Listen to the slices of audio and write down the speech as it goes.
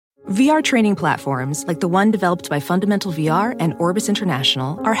VR training platforms, like the one developed by Fundamental VR and Orbis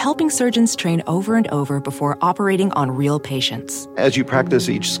International, are helping surgeons train over and over before operating on real patients. As you practice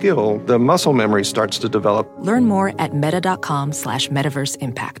each skill, the muscle memory starts to develop. Learn more at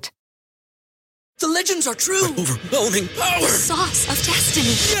meta.com/metaverseimpact. The legends are true. Overwhelming power! The sauce of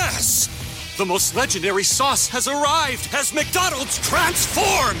destiny. Yes! The most legendary sauce has arrived as McDonald's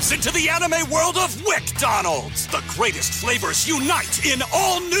transforms into the anime world of WickDonald's. The greatest flavors unite in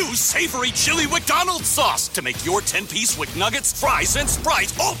all new savory chili McDonald's sauce to make your 10-piece Wick Nuggets, fries, and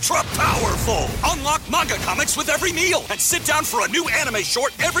Sprite ultra-powerful. Unlock manga comics with every meal and sit down for a new anime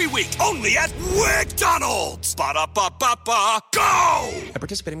short every week only at WickDonald's. Ba-da-ba-ba-ba, go! At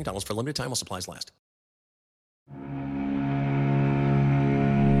participating McDonald's for a limited time while supplies last.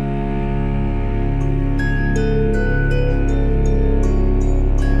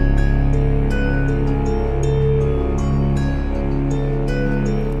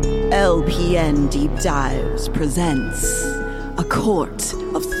 LPN Deep Dives presents A Court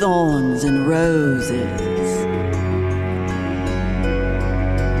of Thorns and Roses.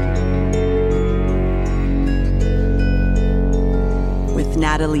 With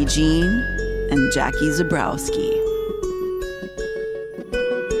Natalie Jean and Jackie Zabrowski.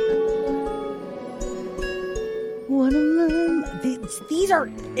 These are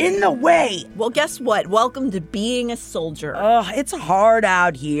in the way. Well, guess what? Welcome to being a soldier. Oh, it's hard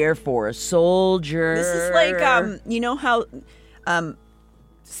out here for a soldier. This is like, you know how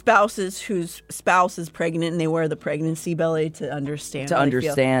spouses whose spouse is pregnant and they wear the pregnancy belly to understand. To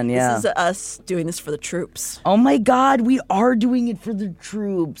understand, yeah. This is us doing this for the troops. Oh my God, we are doing it for the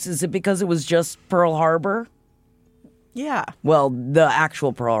troops. Is it because it was just Pearl Harbor? Yeah. Well, the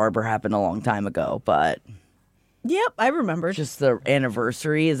actual Pearl Harbor happened a long time ago, but... Yep, I remember. Just the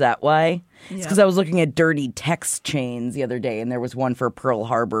anniversary, is that why? Yeah. It's because I was looking at dirty text chains the other day, and there was one for Pearl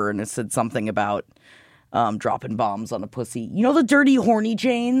Harbor, and it said something about dropping bombs on a pussy. You know the dirty, horny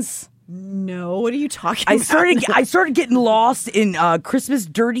chains? No, what are you talking about? I started getting lost in Christmas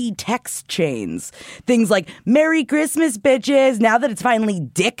dirty text chains. Things like, Merry Christmas, bitches. Now that it's finally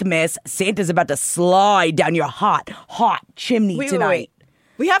Dickmas, Santa's about to slide down your hot chimney tonight. Wait.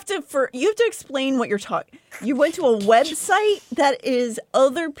 You have to explain what you're talking. You went to a website that is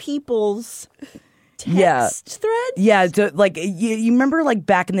other people's text threads? Yeah, you remember like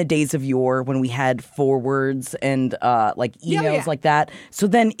back in the days of yore when we had forwards and like emails like that. So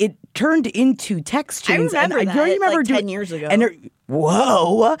then it turned into text chains. I remember that. Like 10 years ago.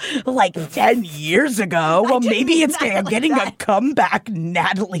 Whoa, like 10 years ago. Well, maybe it's getting a comeback,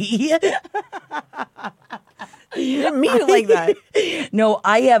 Natalie. You didn't mean it like that. No,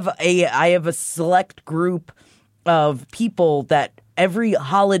 I have a select group of people that every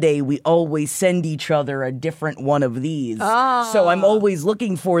holiday we always send each other a different one of these. So I'm always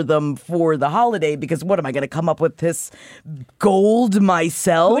looking for them for the holiday because what am I going to come up with this gold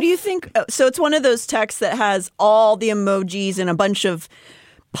myself? What do you think? So it's one of those texts that has all the emojis and a bunch of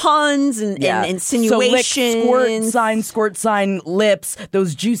puns and insinuations. So lick, squirt sign, lips,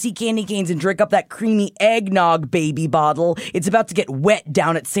 those juicy candy canes, and drink up that creamy eggnog baby bottle. It's about to get wet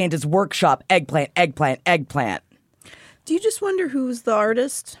down at Santa's workshop. Eggplant, eggplant, eggplant. Do you just wonder who's the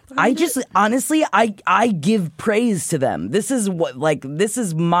artist? Honestly, I give praise to them. This is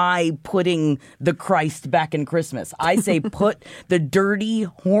my putting the Christ back in Christmas. I say put the dirty,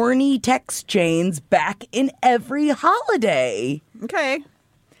 horny text chains back in every holiday. Okay.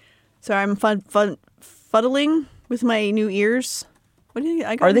 So I'm fuddling with my new ears. What do you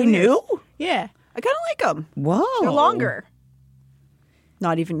think? Are they new? Yeah. I kind of like them. Whoa. They're longer.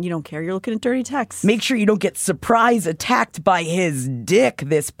 Not even, you don't care. You're looking at dirty texts. Make sure you don't get surprise attacked by his dick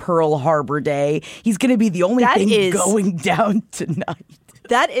this Pearl Harbor Day. He's going to be the only thing going down tonight.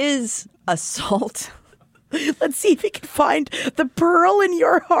 That is assault. Let's see if we can find the pearl in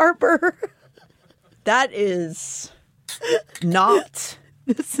your harbor. That is not...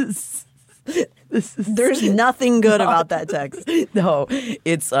 This is there's nothing good about that text. No,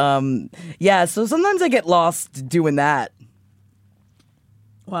 it's so sometimes I get lost doing that.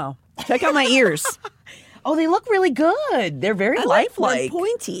 Wow. Check out my ears. Oh, they look really good. They're very lifelike. They're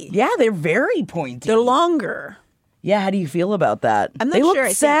pointy. Yeah, they're very pointy. They're longer. Yeah, how do you feel about that? I'm not sure. They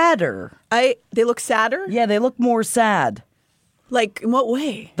look sadder. They look sadder? Yeah, they look more sad. Like, in what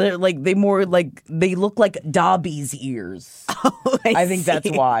way? They look like Dobby's ears. Oh, I think that's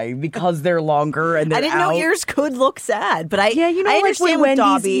why, because they're longer and they're I didn't know ears could look sad, but I like understand when Wendy's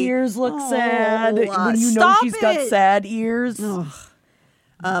Dobby. Ears look sad. When you know she's got sad ears. All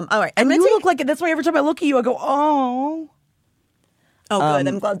right, and you look like it. That's why every time I look at you, I go, oh. Oh, good.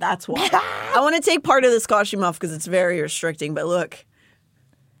 I'm glad that's why. I want to take part of this costume off because it's very restricting. But look.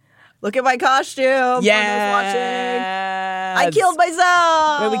 Look at my costume. Yeah. Watching. I killed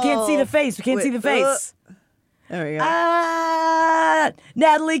myself. Wait, we can't see the face. We can't see the face. There we go.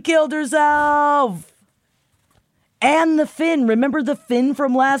 Natalie killed herself. And the fin. Remember the fin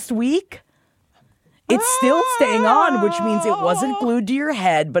from last week? It's still staying on, which means it wasn't glued to your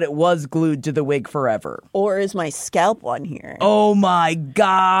head, but it was glued to the wig forever. Or is my scalp on here? Oh my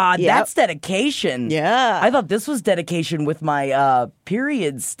God. Yep. That's dedication. Yeah. I thought this was dedication with my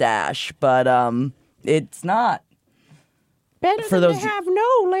period stash, but it's not. Better For than those- to have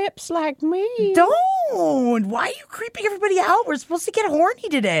no lips like me. Don't. Why are you creeping everybody out? We're supposed to get horny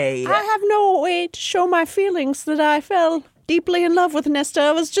today. I have no way to show my feelings that I fell deeply in love with Nesta.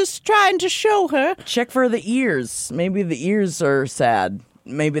 I was just trying to show her. Check for the ears. Maybe the ears are sad.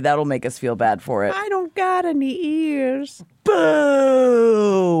 Maybe that'll make us feel bad for it. I don't got any ears.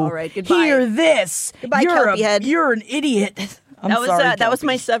 Boo! All right, goodbye. Hear this. Goodbye, you're Kelpie head. You're an idiot. I'm sorry, that was Kelpie.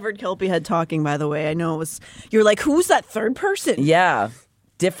 my severed Kelpie head talking, by the way. I know it was. You're like, who's that third person? Yeah,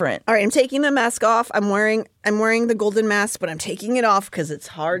 different. All right, I'm taking the mask off. I'm wearing the golden mask, but I'm taking it off because it's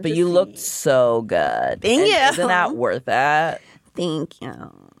hard. But to you see. looked so good. Thank And you. Isn't that worth it? Thank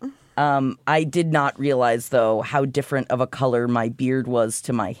you. I did not realize, though, how different of a color my beard was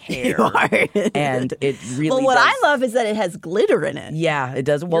to my hair. You are. And it really Well, what does. I love is that it has glitter in it. Yeah, it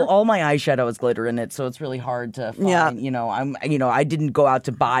does. Well, all my eyeshadow has glitter in it, so it's really hard to find. Yeah. I didn't go out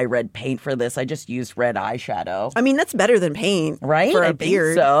to buy red paint for this. I just used red eyeshadow. I mean, that's better than paint, Right? For I a think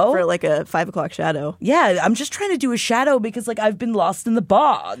beard, so. for like a 5 o'clock shadow. Yeah, I'm just trying to do a shadow because, I've been lost in the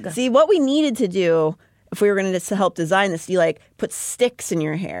bog. See, what we needed to do if we were going to help design this, you put sticks in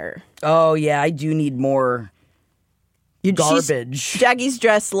your hair. Oh, yeah, I do need more garbage. Jackie's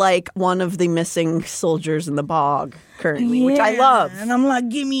dressed like one of the missing soldiers in the bog currently, which I love. And I'm like,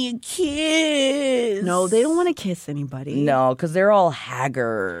 give me a kiss. No, they don't want to kiss anybody. No, because they're all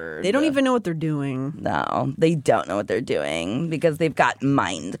haggard. They don't even know what they're doing. No, they don't know what they're doing because they've got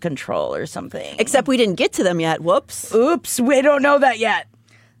mind control or something. Except we didn't get to them yet. Whoops. Oops, we don't know that yet.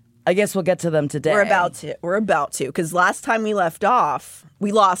 I guess we'll get to them today. We're about to. Because last time we left off,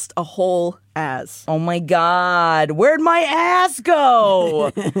 we lost a whole ass. Oh my God, where'd my ass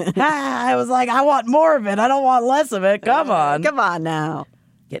go? I was like, I want more of it. I don't want less of it. Come on. Come on now.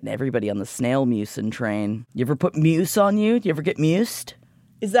 Getting everybody on the snail mucin train. You ever put mousse on you? Do you ever get mused?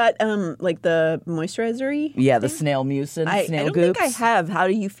 Is that like the moisturizer-y? Yeah, the snail mucin, I snail don't goops. think I have. How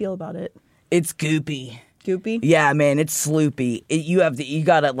do you feel about it? It's goopy. Goopy? Yeah, man, it's sloopy. You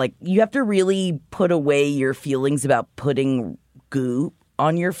have to really put away your feelings about putting goo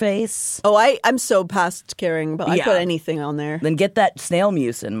on your face. Oh, I'm so past caring, but I Yeah. put anything on there. Then get that snail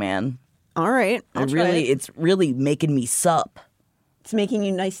mucin, man. All right. I'll try it. It's really making me sup. It's making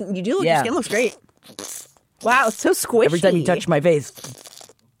you nice and you do look, Yeah. your skin looks great. Wow, it's so squishy. Every time you touch my face.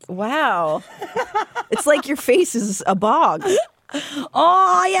 Wow. It's like your face is a bog. Oh,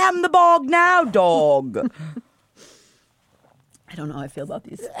 I am the bog now, dog. I don't know how I feel about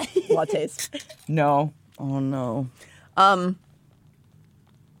these lattes. No. Oh, no.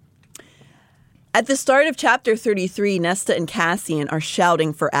 At the start of chapter 33, Nesta and Cassian are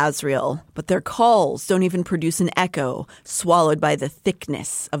shouting for Azriel, but their calls don't even produce an echo, swallowed by the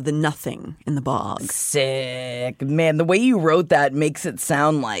thickness of the nothing in the bog. Sick. Man, the way you wrote that makes it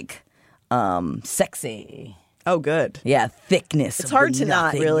sound like sexy. Oh, good. Yeah, thickness. It's hard to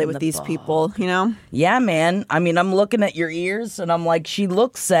not really with these bog. people, you know? Yeah, man. I mean, I'm looking at your ears and I'm like, she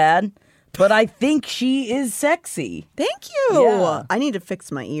looks sad, but I think she is sexy. Thank you. Yeah. I need to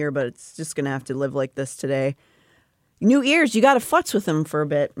fix my ear, but it's just going to have to live like this today. New ears, you got to futz with them for a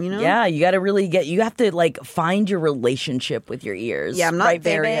bit, you know? Yeah, you got to really you have to find your relationship with your ears. Yeah, I'm not right,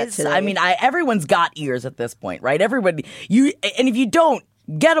 there yet babies? today. I mean, everyone's got ears at this point, right? Everybody, and if you don't,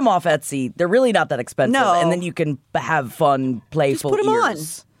 get them off Etsy. They're really not that expensive. No. And then you can have fun, playful Just put them on.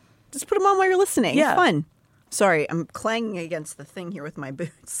 ears. Just put them on while you're listening. Yeah. It's fun. Sorry, I'm clanging against the thing here with my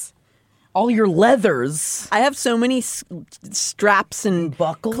boots. All your leathers. I have so many straps and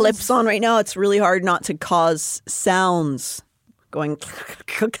Buckles? clips on right now. It's really hard not to cause sounds going.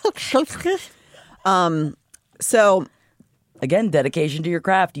 So Again, dedication to your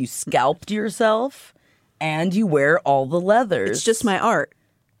craft. You scalped yourself and you wear all the leathers. it's just my art.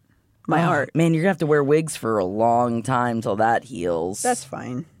 My art. Man, you're going to have to wear wigs for a long time till that heals. That's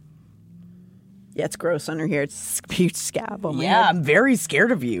fine. Yeah, it's gross under here. It's a huge scab on my Yeah, head. I'm very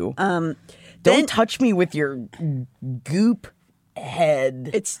scared of you. Then- Don't touch me with your goop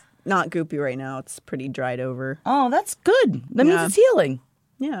head. It's not goopy right now. It's pretty dried over. Oh, that's good. That means Yeah. it's healing.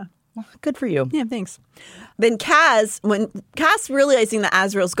 Yeah. Good for you. Yeah, thanks. Then when Cass realizing that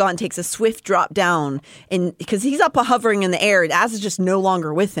Azrael's gone, takes a swift drop down, because he's up hovering in the air. Az is just no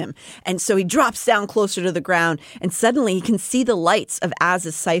longer with him. And so he drops down closer to the ground, and suddenly he can see the lights of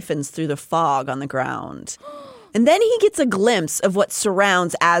Az's siphons through the fog on the ground. And then he gets a glimpse of what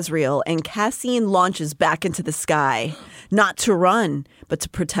surrounds Azrael, and Cassian launches back into the sky, not to run, but to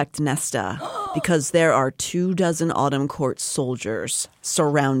protect Nesta, because there are 24 Autumn Court soldiers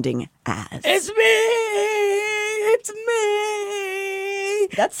surrounding Az. It's me! It's me!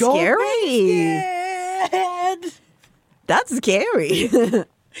 That's Don't scary. be scared. That's scary.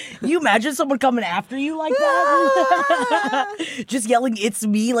 You imagine someone coming after you like that? Just yelling, "It's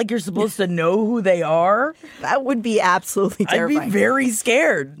me," like you're supposed to know who they are? That would be absolutely terrifying. I'd be very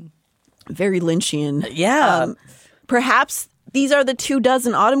scared. Very Lynchian. Yeah. Perhaps these are the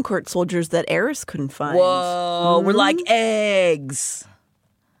 24 Autumn Court soldiers that Eris couldn't find. Whoa, we're like eggs.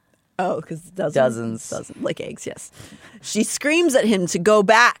 Oh, because Dozens. Like eggs, yes. She screams at him to go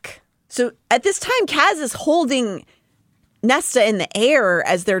back. So at this time, Kaz is holding Nesta in the air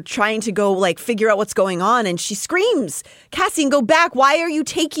as they're trying to go figure out what's going on, and she screams, "Cassian, go back! Why are you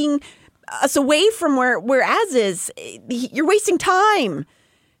taking us away from where Az is? You're wasting time."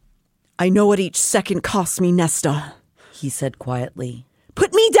 "I know what each second costs me, Nesta," he said quietly.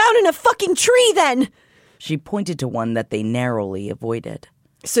 "Put me down in a fucking tree, then!" She pointed to one that they narrowly avoided.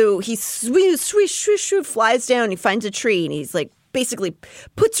 So he flies down, he finds a tree, and he's basically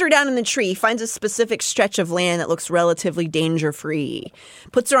puts her down in the tree, finds a specific stretch of land that looks relatively danger-free,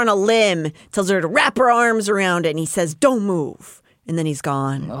 puts her on a limb, tells her to wrap her arms around it, and he says, "Don't move." And then he's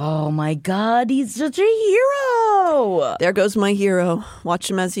gone. Oh my God, he's such a hero. There goes my hero. Watch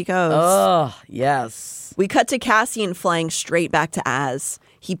him as he goes. Oh, yes. We cut to Cassian flying straight back to Az.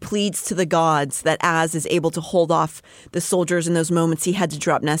 He pleads to the gods that Az is able to hold off the soldiers in those moments he had to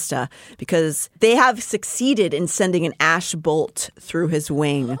drop Nesta, because they have succeeded in sending an ash bolt through his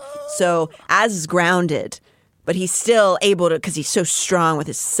wing. So Az is grounded, but he's still able to, because he's so strong with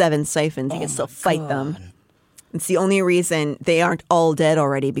his 7 siphons, he can still fight them. It's the only reason they aren't all dead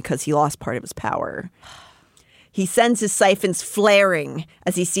already, because he lost part of his power. He sends his siphons flaring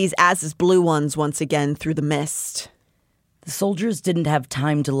as he sees Az's blue ones once again through the mist. The soldiers didn't have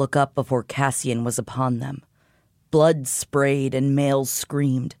time to look up before Cassian was upon them. Blood sprayed and males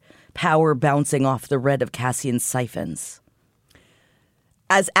screamed, power bouncing off the red of Cassian's siphons.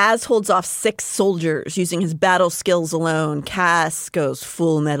 As Az holds off 6 soldiers using his battle skills alone, Cass goes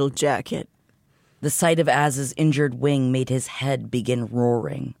full metal jacket. The sight of Az's injured wing made his head begin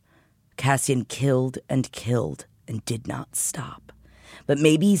roaring. Cassian killed and did not stop. But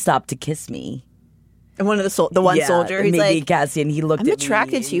maybe he stopped to kiss me. And one of the soldier, he's maybe like, Cassian, he looked at me. I'm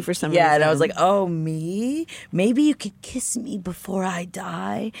attracted to you for some reason. Yeah, and I was like, oh, me? Maybe you could kiss me before I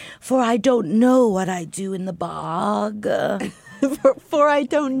die, for I don't know what I do in the bog. For I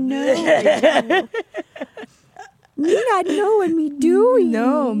don't know. Me not knowing, me doing.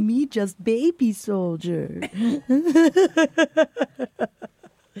 No, me just baby soldier.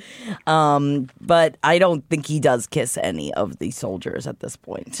 But I don't think he does kiss any of the soldiers at this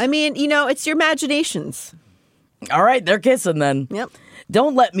point. I mean, it's your imaginations. All right, they're kissing then. Yep.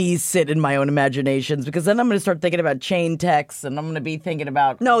 Don't let me sit in my own imaginations, because then I'm going to start thinking about chain texts, and I'm going to be thinking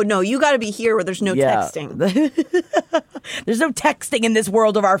about... No, you got to be here where there's no texting. There's no texting in this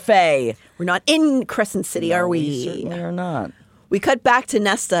world of our fae. We're not in Crescent City, are we? We certainly are not. We cut back to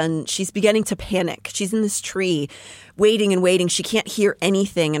Nesta, and she's beginning to panic. She's in this tree, waiting and waiting. She can't hear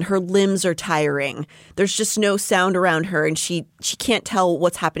anything, and her limbs are tiring. There's just no sound around her, and she can't tell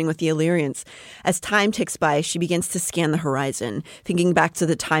what's happening with the Illyrians. As time ticks by, she begins to scan the horizon, thinking back to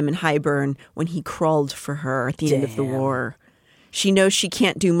the time in Highburn when he crawled for her at the end of the war. She knows she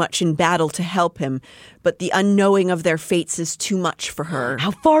can't do much in battle to help him, but the unknowing of their fates is too much for her.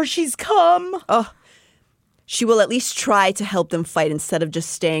 How far she's come! Oh. She will at least try to help them fight instead of just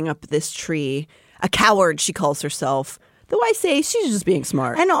staying up this tree. A coward, she calls herself. Though I say she's just being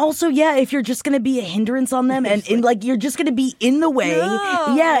smart. And also, yeah, if you're just going to be a hindrance on them and you're just going to be in the way.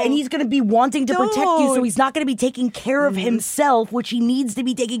 No. Yeah, and he's going to be wanting to protect you, so he's not going to be taking care of himself, which he needs to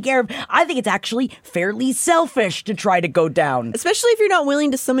be taking care of. I think it's actually fairly selfish to try to go down. Especially if you're not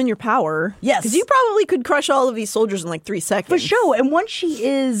willing to summon your power. Yes. Because you probably could crush all of these soldiers in 3 seconds. For sure. And once she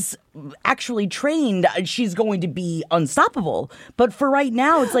is actually trained, she's going to be unstoppable. But for right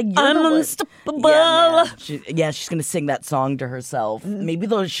now, it's like you're unstoppable. Yeah, she's going to sing that song to herself. Maybe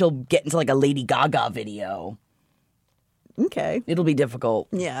she'll get into a Lady Gaga video. Okay. It'll be difficult.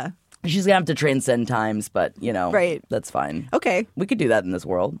 Yeah. She's going to have to transcend times, but, right. That's fine. Okay. We could do that in this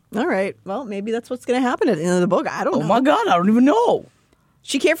world. All right. Well, maybe that's what's going to happen at the end of the book. I don't know. Oh, my God. I don't even know.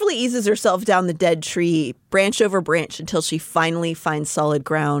 She carefully eases herself down the dead tree, branch over branch, until she finally finds solid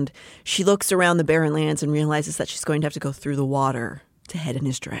ground. She looks around the barren lands and realizes that she's going to have to go through the water to head in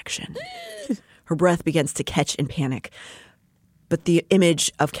his direction. Her breath begins to catch in panic, but the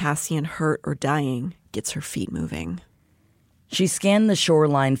image of Cassian hurt or dying gets her feet moving. She scanned the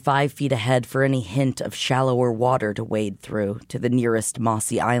shoreline 5 feet ahead for any hint of shallower water to wade through to the nearest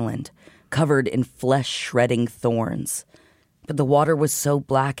mossy island, covered in flesh-shredding thorns. But the water was so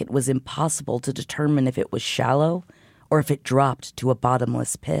black it was impossible to determine if it was shallow or if it dropped to a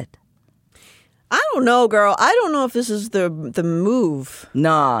bottomless pit. I don't know, girl. I don't know if this is the move.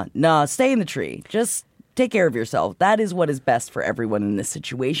 Nah, stay in the tree. Just take care of yourself. That is what is best for everyone in this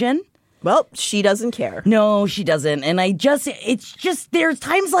situation. Well, she doesn't care. No, she doesn't. And it's just, there's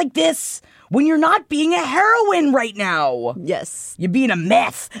times like this when you're not being a heroine right now. Yes. You're being a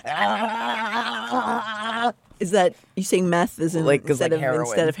meth. Is that, you saying meth is instead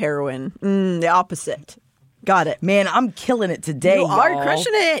of heroin? The opposite. Got it. Man, I'm killing it today, You are y'all.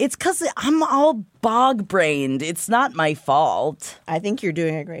 crushing it. It's because I'm all bog-brained. It's not my fault. I think you're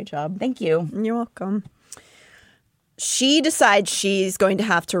doing a great job. Thank you. You're welcome. She decides she's going to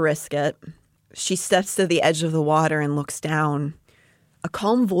have to risk it. She steps to the edge of the water and looks down. A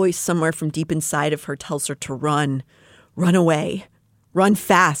calm voice somewhere from deep inside of her tells her to run. Run away. Run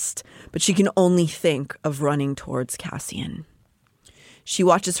fast. But she can only think of running towards Cassian. She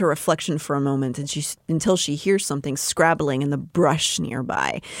watches her reflection for a moment until she hears something scrabbling in the brush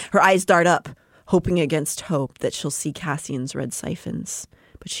nearby. Her eyes dart up, hoping against hope that she'll see Cassian's red siphons.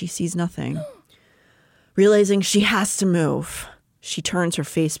 But she sees nothing. Realizing she has to move, she turns her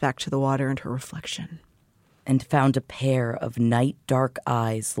face back to the water and her reflection. And found a pair of night-dark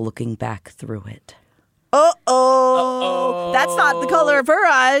eyes looking back through it. Uh-oh. That's not the color of her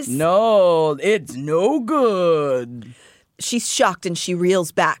eyes. No, it's no good. She's shocked and she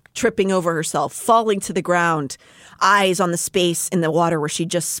reels back, tripping over herself, falling to the ground, eyes on the space in the water where she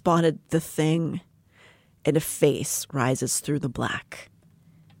just spotted the thing. And a face rises through the black.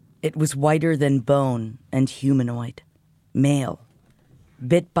 It was whiter than bone and humanoid, male.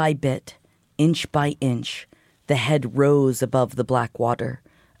 Bit by bit, inch by inch, the head rose above the black water,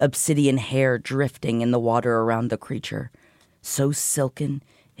 obsidian hair drifting in the water around the creature. So silken,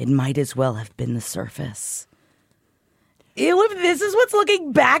 it might as well have been the surface. Ew, if this is what's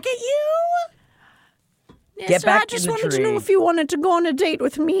looking back at you? Yes, Get sir, back I just in the wanted tree. to know if you wanted to go on a date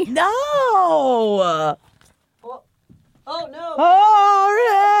with me. No! Oh, no.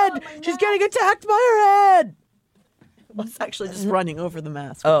 Oh, her head! She's getting attacked by her head! Well, it's actually just running over the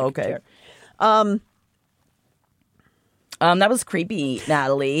mask. Oh, okay. That was creepy,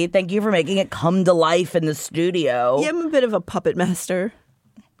 Natalie. Thank you for making it come to life in the studio. Yeah, I'm a bit of a puppet master.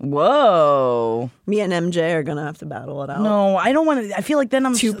 Whoa. Me and MJ are going to have to battle it out. No, I don't want to. I feel like then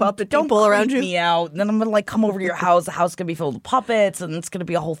I'm Two puppet don't people around creep you? me out. Then I'm gonna like come over to your house. The house gonna be filled with puppets, and it's gonna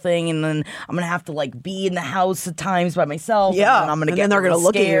be a whole thing. And then I'm gonna have to like be in the house at times by myself. Yeah, and then I'm gonna and get then they're really gonna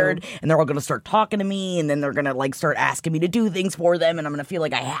look at you. scared, and they're all gonna start talking to me, and then they're gonna like start asking me to do things for them, and I'm gonna feel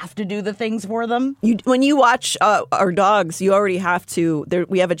like I have to do the things for them. When you watch our dogs, you already have to.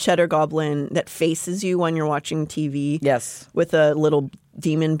 We have a cheddar goblin that faces you when you're watching TV. Yes, with a little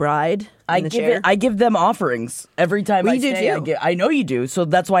demon bride. I give them offerings every time I do stay. too. I know you do, so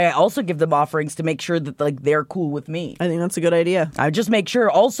that's why I also give them offerings to make sure that like they're cool with me. I think that's a good idea. I just make sure.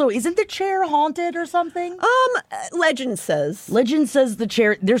 Also, isn't the chair haunted or something? Legend says the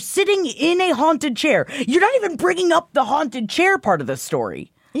chair. They're sitting in a haunted chair. You're not even bringing up the haunted chair part of the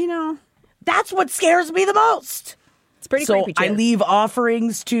story. You know, that's what scares me the most. It's pretty so creepy. I leave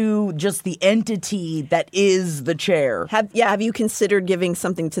offerings to just the entity that is the chair. Have you considered giving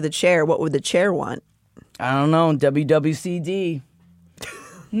something to the chair? What would the chair want? I don't know. WWCD.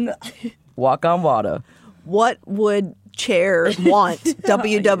 Walk on water. What would chair want?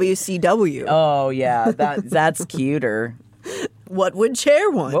 WWCW. Oh yeah, that's cuter. What would chair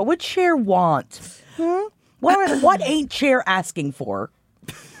want? What would chair want? What ain't chair asking for?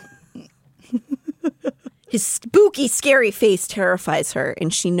 His spooky, scary face terrifies her,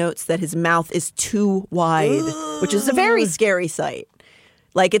 and she notes that his mouth is too wide, which is a very scary sight.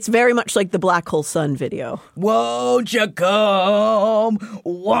 Like, it's very much like the Black Hole Sun video. Won't you come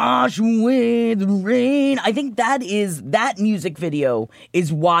wash away the rain? I think that music video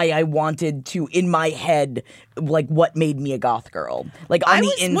is why I wanted to, in my head, like what made me a goth girl. Like on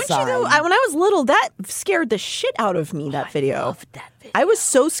the inside. When I was little, that scared the shit out of me, that video. I loved that video. I was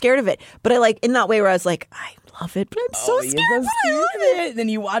so scared of it. But I like, in that way where I was like, I love it, but I'm so scared. You're so scared of it. Then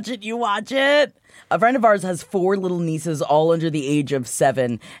you watch it. A friend of ours has 4 little nieces, all under the age of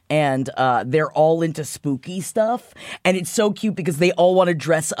 7, and they're all into spooky stuff. And it's so cute because they all want to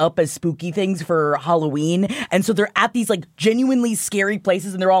dress up as spooky things for Halloween. And so they're at these like genuinely scary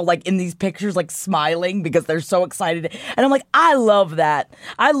places, and they're all like in these pictures like smiling because they're so excited. And I'm like, I love that.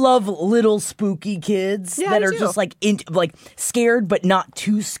 I love little spooky kids that are just like scared but not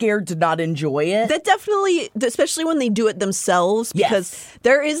too scared to not enjoy it. That definitely, especially when they do it themselves, because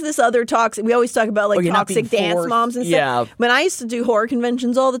there is this other toxic. We always talk about like toxic dance moms and stuff. Yeah. When I used to do horror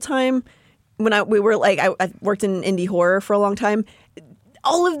conventions all the time, when I worked in indie horror for a long time.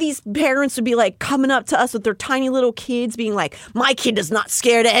 All of these parents would be like coming up to us with their tiny little kids, being like, "My kid is not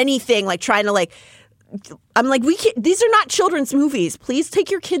scared of anything." Like trying to like. I'm like, these are not children's movies. Please take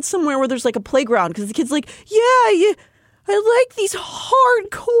your kids somewhere where there's like a playground, because the kid's like, yeah, I like these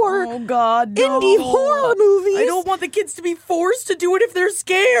hardcore indie horror movies. I don't want the kids to be forced to do it if they're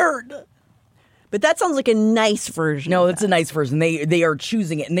scared. But that sounds like a nice version. No, it's a nice version. They are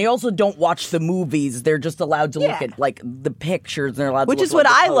choosing it, and they also don't watch the movies. They're just allowed to look at like the pictures. And they're allowed, which to is look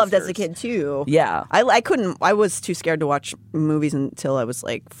what like I loved as a kid too. Yeah, I couldn't. I was too scared to watch movies until I was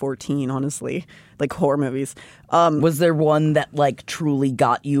like 14. Honestly, like horror movies. Was there one that like truly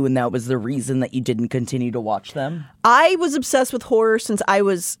got you, and that was the reason that you didn't continue to watch them? I was obsessed with horror since I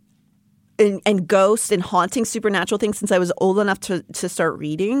was. And ghosts and haunting supernatural things since I was old enough to start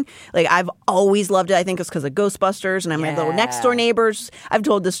reading. Like, I've always loved it. I think it's because of Ghostbusters and my little next door neighbors. I've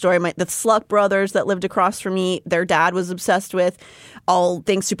told this story. The Sluck brothers that lived across from me, their dad was obsessed with all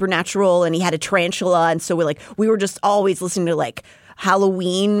things supernatural, and he had a tarantula. And so we were just always listening to like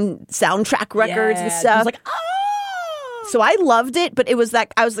Halloween soundtrack records and stuff. It was like, oh! So I loved it, but it was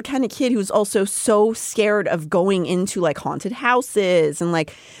that I was the kind of kid who was also so scared of going into like haunted houses, and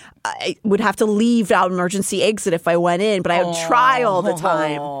like I would have to leave out emergency exit if I went in, but I would try all the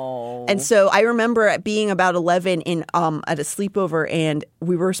time. And so I remember being about 11 in at a sleepover, and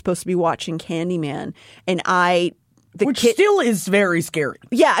we were supposed to be watching Candyman, and which still is very scary.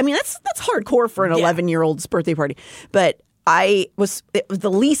 Yeah, I mean that's hardcore for an 11-year-old's birthday party. But it was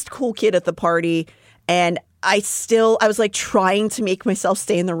the least cool kid at the party, and I was like trying to make myself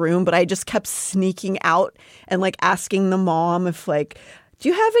stay in the room, but I just kept sneaking out and like asking the mom if like, do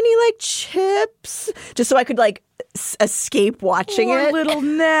you have any like chips? Just so I could like escape watching it. Poor little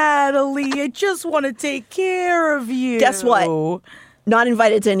Natalie, I just want to take care of you. Guess what? Not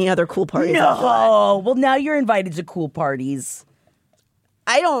invited to any other cool parties. No. Well, now you're invited to cool parties.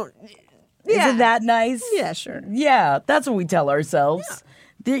 I don't. Yeah. Isn't that nice? Yeah, sure. Yeah, that's what we tell ourselves. Yeah.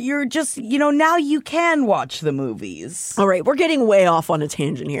 You're just, now you can watch the movies. All right, we're getting way off on a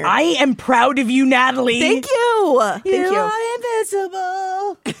tangent here. I am proud of you, Natalie. Thank you. Thank you. You are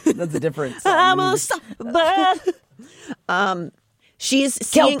invisible. That's a different song. I'm unstoppable. She's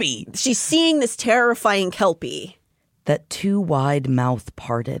Kelpie. She's seeing this terrifying Kelpie. That too wide mouth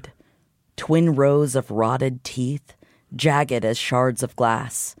parted, twin rows of rotted teeth, jagged as shards of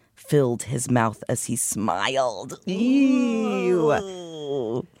glass, filled his mouth as he smiled. Ew.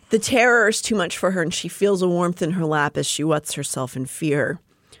 The terror is too much for her, and she feels a warmth in her lap as she wets herself in fear.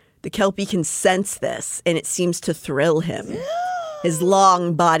 The Kelpie can sense this, and it seems to thrill him. His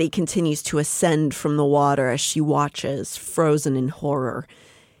long body continues to ascend from the water as she watches, frozen in horror.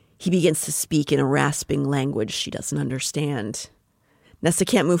 He begins to speak in a rasping language she doesn't understand. Nesta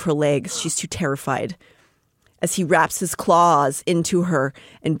can't move her legs. She's too terrified. As he wraps his claws into her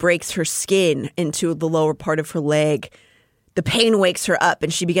and breaks her skin into the lower part of her leg, the pain wakes her up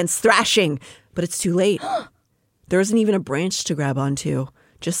and she begins thrashing, but it's too late. There isn't even a branch to grab onto,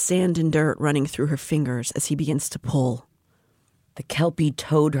 just sand and dirt running through her fingers as he begins to pull. The Kelpie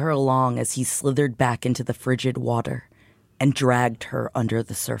towed her along as he slithered back into the frigid water and dragged her under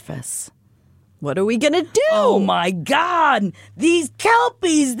the surface. What are we gonna do? Oh my God! These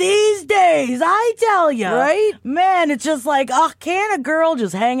Kelpies these days, I tell you. Right? Man, it's just like, can't a girl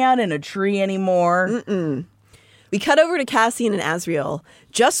just hang out in a tree anymore? Mm-mm. We cut over to Cassian and Azriel.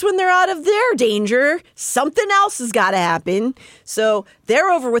 Just when they're out of their danger, something else has got to happen. So they're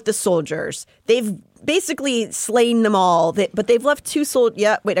over with the soldiers. They've basically slain them all, but they've left 2 soldiers.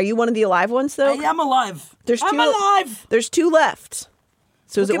 Yeah, wait, are you one of the alive ones, though? I'm alive. I'm alive. There's 2 left.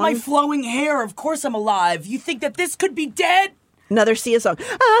 So Look at my flowing hair. Of course I'm alive. You think that this could be dead? Another Sia song.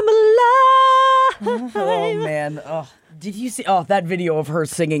 I'm alive. Oh, man. Oh, did you see that video of her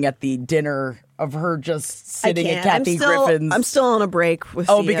singing at the dinner, of her just sitting at Kathy Griffin's? I'm still on a break with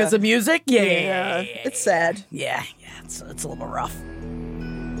Sia. Because of music? Yeah. It's sad. Yeah, it's a little rough.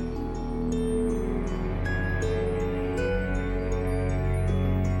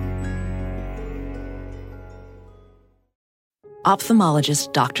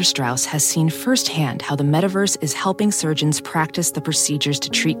 Ophthalmologist Dr. Strauss has seen firsthand how the metaverse is helping surgeons practice the procedures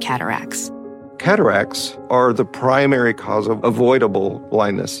to treat cataracts. Cataracts are the primary cause of avoidable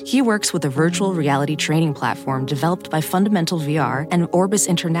blindness. He works with a virtual reality training platform developed by Fundamental VR and Orbis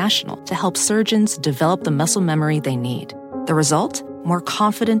International to help surgeons develop the muscle memory they need. The result? More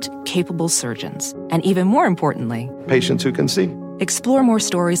confident, capable surgeons. And even more importantly, Patients who can see. explore more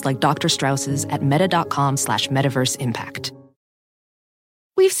stories like Dr. Strauss's at meta.com/metaverseimpact.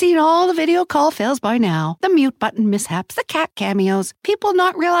 We've seen all the video call fails by now. The mute button mishaps, the cat cameos, people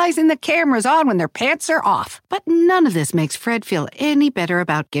not realizing the camera's on when their pants are off. But none of this makes Fred feel any better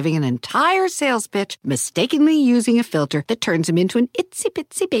about giving an entire sales pitch, mistakenly using a filter that turns him into an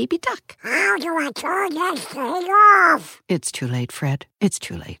itsy-bitsy baby duck. How do I turn that thing off? It's too late, Fred. It's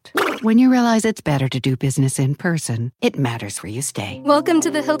too late. When you realize it's better to do business in person, it matters where you stay. Welcome to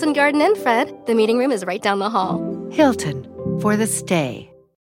the Hilton Garden Inn, Fred. The meeting room is right down the hall. Hilton, for the stay.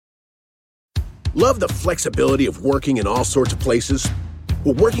 Love the flexibility of working in all sorts of places?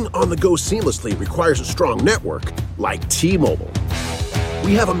 Well, working on the go seamlessly requires a strong network like T-Mobile.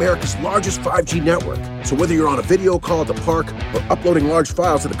 We have America's largest 5G network, so whether you're on a video call at the park or uploading large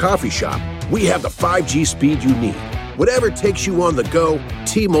files at the coffee shop, we have the 5G speed you need. Whatever takes you on the go,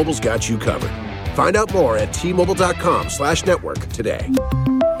 T-Mobile's got you covered. Find out more at T-Mobile.com/network today.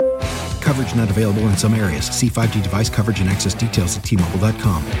 Coverage not available in some areas. See 5G device coverage and access details at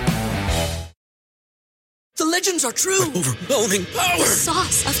T-Mobile.com. The legends are true. Overwhelming power! The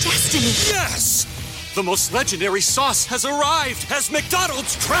sauce of destiny. Yes! The most legendary sauce has arrived as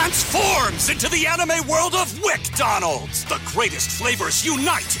McDonald's transforms into the anime world of WickDonald's. The greatest flavors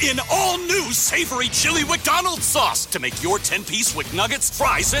unite in all new savory chili McDonald's sauce to make your 10-piece Wick Nuggets,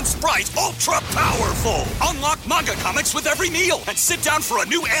 fries, and Sprite ultra-powerful. Unlock manga comics with every meal and sit down for a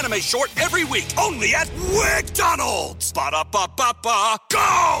new anime short every week only at WickDonald's. Ba-da-ba-ba-ba,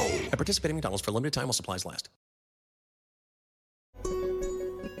 go! At participating McDonald's for a limited time while supplies last.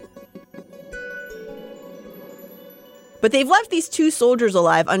 But they've left these two soldiers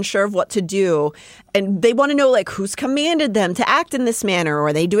alive, unsure of what to do. And they want to know, like, who's commanded them to act in this manner? Or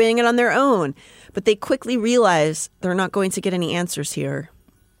are they doing it on their own? But they quickly realize they're not going to get any answers here.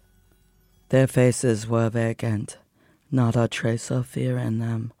 Their faces were vacant, not a trace of fear in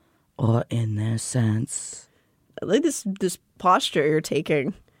them or in their sense. I like this posture you're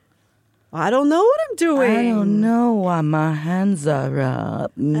taking. I don't know what I'm doing. I don't know why my hands are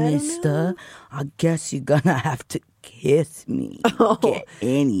up, mister. I guess you're gonna have to kiss me. Get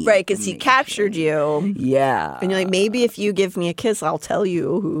any right, because he captured you. Yeah. And you're like, maybe if you give me a kiss, I'll tell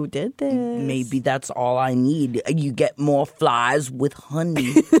you who did this. Maybe that's all I need. You get more flies with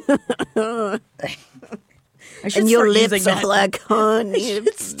honey. And your lips are like honey. I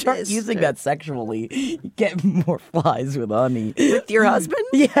should start using that sexually. Get more flies with honey. With your husband?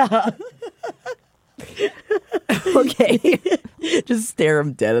 Yeah. Okay. Just stare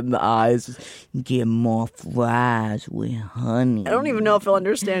him dead in the eyes. Get more flies with honey. I don't even know if he'll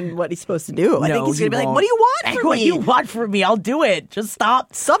understand what he's supposed to do. I think he's going to be like, won't. what do you want from me? What do you want from me? I'll do it. Just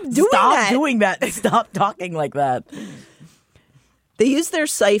stop doing that. Stop talking like that. They used their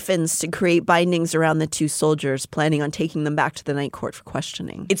siphons to create bindings around the two soldiers, planning on taking them back to the night court for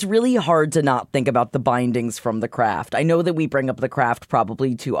questioning. It's really hard to not think about the bindings from the craft. I know that we bring up the craft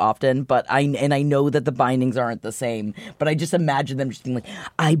probably too often, but I know that the bindings aren't the same. But I just imagine them just being like,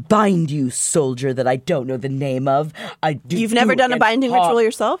 I bind you, soldier that I don't know the name of. You've never done a binding ritual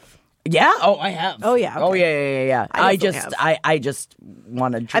yourself? Yeah. Oh, I have. Oh, yeah. Okay. Oh, yeah. I just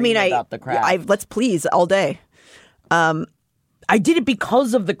want to dream about the craft. Let's please all day. I did it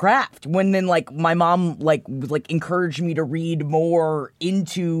because of the craft. When then, like, my mom like encouraged me to read more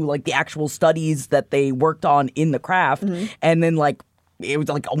into like the actual studies that they worked on in the craft, and then like it was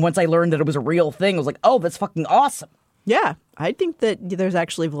like once I learned that it was a real thing, I was like, oh, that's fucking awesome. Yeah, I think that there's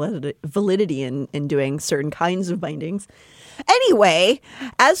actually validity in doing certain kinds of bindings. Anyway,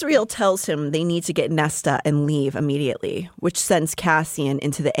 Azrael tells him they need to get Nesta and leave immediately, which sends Cassian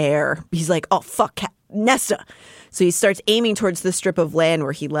into the air. He's like, oh, fuck, Nesta. So he starts aiming towards the strip of land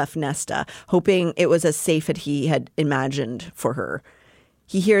where he left Nesta, hoping it was as safe as he had imagined for her.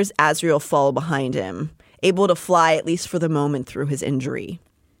 He hears Azrael fall behind him, able to fly at least for the moment through his injury.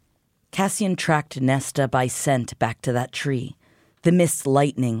 Cassian tracked Nesta by scent back to that tree, the mist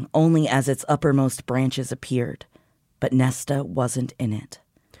lightening only as its uppermost branches appeared. But Nesta wasn't in it.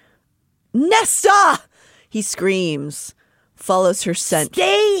 Nesta! He screams, follows her scent.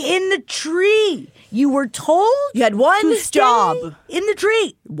 Stay in the tree! You were told you had one job. In the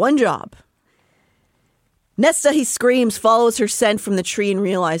tree. One job. Nesta, he screams, follows her scent from the tree and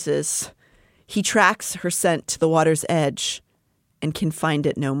realizes he tracks her scent to the water's edge. and can find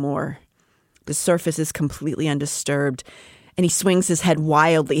it no more. The surface is completely undisturbed, and he swings his head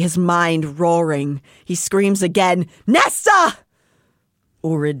wildly, his mind roaring. He screams again, Nesta!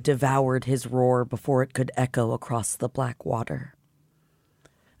 Urid devoured his roar before it could echo across the black water.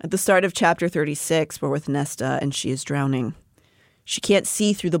 At the start of chapter 36, we're with Nesta, and she is drowning. She can't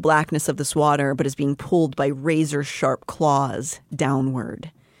see through the blackness of this water, but is being pulled by razor-sharp claws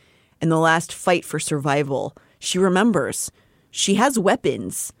downward. In the last fight for survival, she remembers she has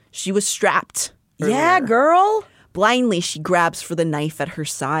weapons. She was strapped earlier. Yeah, girl. Blindly, she grabs for the knife at her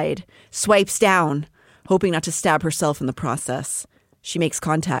side, swipes down, hoping not to stab herself in the process. She makes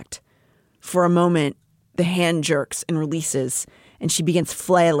contact. For a moment, the hand jerks and releases, and she begins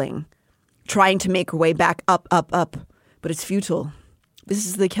flailing, trying to make her way back up, but it's futile. This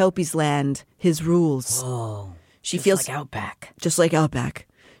is the Kelpie's land, his rules. Whoa. She just feels like Outback. Just like Outback.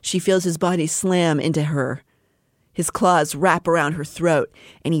 She feels his body slam into her. His claws wrap around her throat,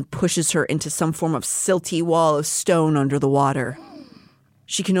 and he pushes her into some form of silty wall of stone under the water.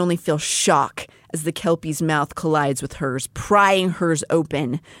 She can only feel shock as the Kelpie's mouth collides with hers, prying hers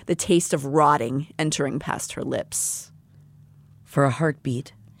open, the taste of rotting entering past her lips. For a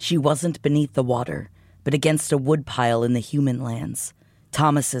heartbeat, she wasn't beneath the water, but against a woodpile in the human lands.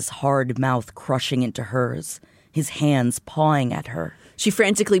 Thomas's hard mouth crushing into hers, his hands pawing at her. She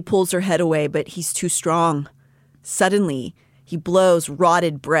frantically pulls her head away, but he's too strong. Suddenly, he blows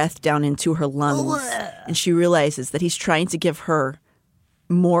rotted breath down into her lungs, and she realizes that he's trying to give her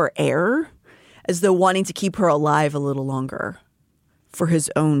more air, as though wanting to keep her alive a little longer for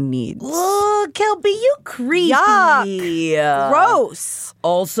his own needs. Ugh, Kelpie, you creepy. Yuck. Gross.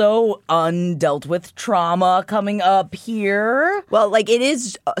 Also, undealt with trauma coming up here. Well, like, it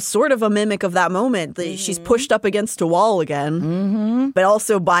is sort of a mimic of that moment. She's pushed up against a wall again, but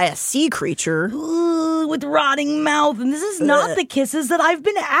also by a sea creature. Ooh, with rotting mouth. And this is not the kisses that I've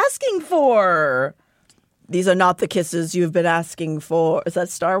been asking for. These are not the kisses you've been asking for. Is that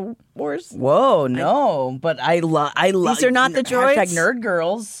Star Wars? Whoa, no. But I love. These are not the droids? Hashtag nerd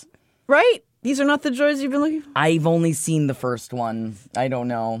girls. Right. These are not the droids you've been looking for? I've only seen the first one. I don't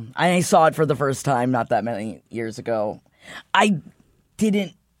know. I saw it for the first time not that many years ago. I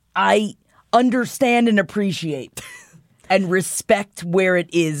understand and appreciate and respect where it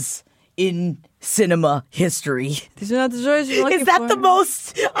is in cinema history. These are not the droids you're looking for. Is that the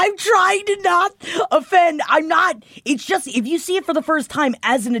most? I'm trying to not offend. I'm not. It's just, if you see it for the first time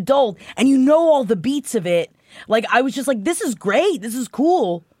as an adult and you know all the beats of it, like, I was just like, this is great. This is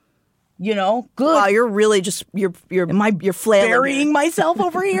cool. You know, good. Wow, you're really just, you're flailing. Burying myself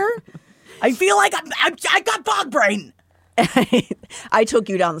over here? I feel like I got bog brain. I took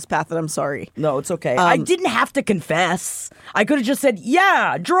you down this path, and I'm sorry. No, it's okay. I didn't have to confess. I could have just said,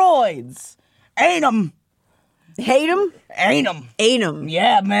 yeah, droids. Ain't 'em. Hate 'em? Ain't 'em. Ain't 'em.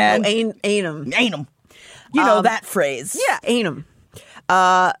 Yeah, man. Oh, ain't 'em. Ain't 'em. You know that phrase. Yeah, ain't 'em.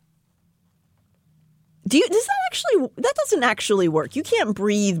 That doesn't actually work. You can't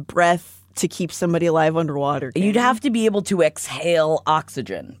breathe breath to keep somebody alive underwater. You'd have to be able to exhale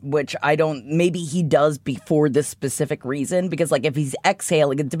oxygen, which maybe he does for this specific reason, because, like, if he's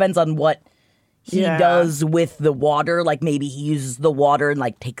exhaling, it depends on what he does with the water. Like, maybe he uses the water and,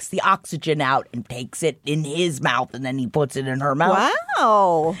 like, takes the oxygen out and takes it in his mouth, and then he puts it in her mouth.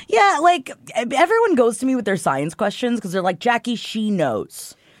 Wow. Yeah, like, everyone goes to me with their science questions because they're like, Jackie, she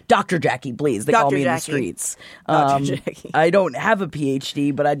knows. Dr. Jackie, please. They call me in the streets. Dr. Jackie. I don't have a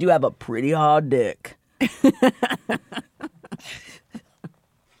PhD, but I do have a pretty hard dick.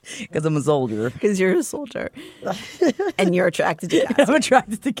 Because I'm a soldier. Because you're a soldier. And you're attracted to Cassian. I'm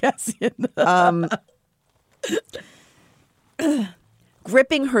attracted to Cassian.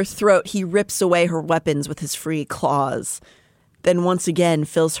 Gripping her throat, he rips away her weapons with his free claws. Then once again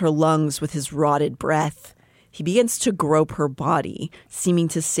fills her lungs with his rotted breath. He begins to grope her body, seeming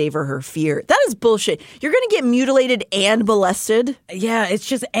to savor her fear. That is bullshit. You're going to get mutilated and molested. Yeah, it's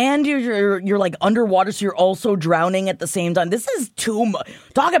just, and you're like underwater, so you're also drowning at the same time. This is too much.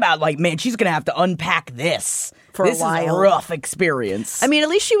 Talk about, like, man, she's going to have to unpack this. For a while. This is a rough experience. I mean, at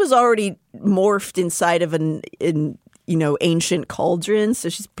least she was already morphed inside of ancient cauldron, so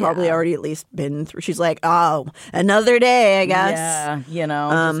she's probably already at least been through. She's like, oh, another day, I guess.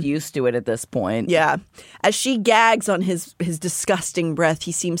 Yeah, just used to it at this point. Yeah. As she gags on his disgusting breath,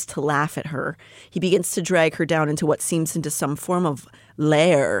 he seems to laugh at her. He begins to drag her down into what seems into some form of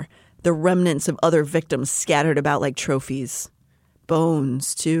lair, the remnants of other victims scattered about like trophies.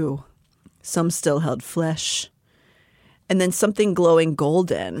 Bones, too. Some still held flesh. And then something glowing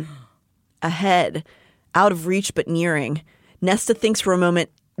golden. Ahead, out of reach but nearing. Nesta thinks for a moment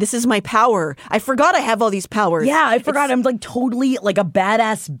This is my power. I forgot I have all these powers. Yeah, I forgot. I'm like totally like a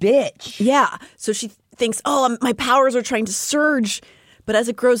badass bitch. Yeah. So she thinks, oh, my powers are trying to surge. But as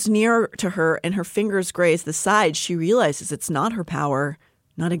it grows nearer to her and her fingers graze the side, she realizes it's not her power.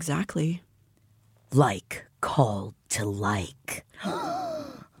 Not exactly. Like called to like.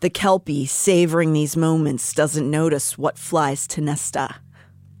 The Kelpie, savoring these moments, doesn't notice what flies to Nesta.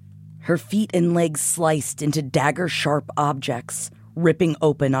 Her feet and legs sliced into dagger-sharp objects, ripping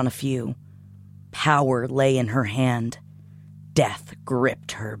open on a few. Power lay in her hand. Death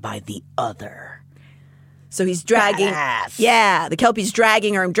gripped her by the other. So he's dragging. Badass. Yeah, the Kelpie's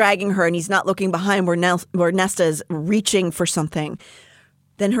dragging her, and he's not looking behind where Nesta is reaching for something.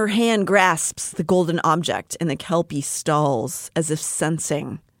 Then her hand grasps the golden object, and the Kelpie stalls as if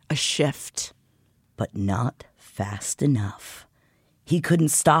sensing a shift. But not fast enough. He couldn't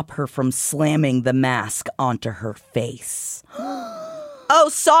stop her from slamming the mask onto her face. Oh,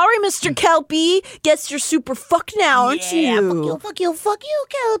 sorry, Mr. Kelpie. Guess you're super fucked now, aren't you? Fuck you,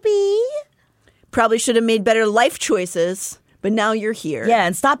 Kelpie. Probably should have made better life choices, but now you're here. Yeah,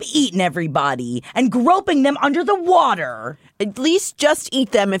 and stop eating everybody and groping them under the water. At least just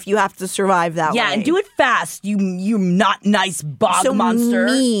eat them if you have to survive that way. Yeah, and do it fast, you not nice bog monster.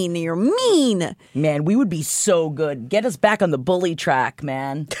 You're mean. Man, we would be so good. Get us back on the bully track,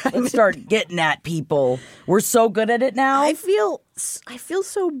 man. Let's start getting at people. We're so good at it now. I feel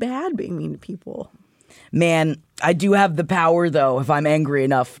so bad being mean to people. Man, I do have the power, though. If I'm angry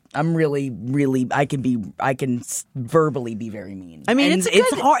enough, I'm really, I can verbally be very mean. I mean, and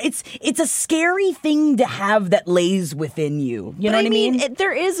it's hard. It's a scary thing to have that lays within you. You know what I mean?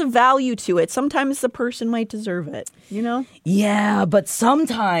 There is a value to it. Sometimes the person might deserve it, you know? Yeah, but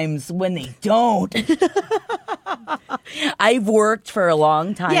sometimes when they don't. I've worked for a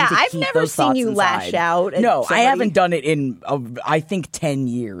long time to I've keep never those seen thoughts you inside. lash out at No, somebody. I haven't done it in, I think, 10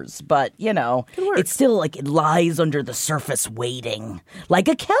 years. But, you know, it's still like it lies under the surface waiting. Like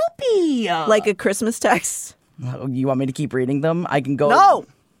a Kelpie. Like a Christmas text. You want me to keep reading them? I can go. No!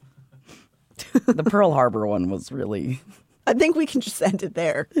 The Pearl Harbor one was really... I think we can just end it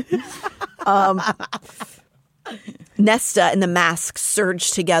there. Nesta and the mask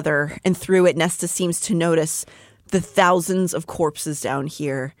surge together, and through it, Nesta seems to notice the thousands of corpses down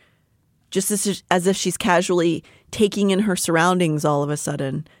here, just as if she's casually taking in her surroundings all of a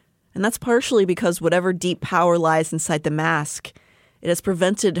sudden. And that's partially because whatever deep power lies inside the mask, it has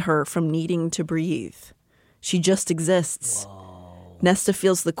prevented her from needing to breathe. She just exists. Whoa. Nesta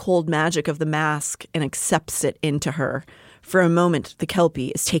feels the cold magic of the mask and accepts it into her. For a moment, the Kelpie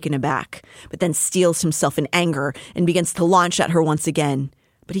is taken aback, but then steels himself in anger and begins to launch at her once again.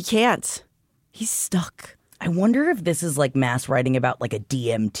 But he can't. He's stuck. I wonder if this is like mass writing about like a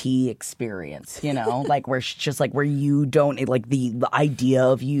DMT experience, you know, like where it's just like where you don't like the idea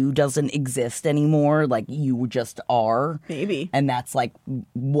of you doesn't exist anymore. Like you just are. Maybe. And that's like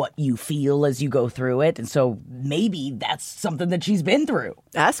what you feel as you go through it. And so maybe that's something that she's been through.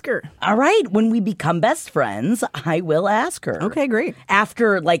 Ask her. All right. When we become best friends, I will ask her. Okay, great.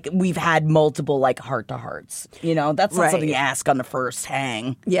 After like we've had multiple like heart to hearts, you know, that's not Right. something you ask on the first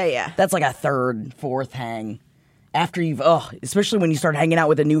hang. Yeah. That's like a third, fourth hang. After you've, especially when you start hanging out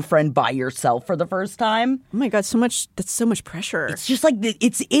with a new friend by yourself for the first time. Oh my God, that's so much pressure. It's just like,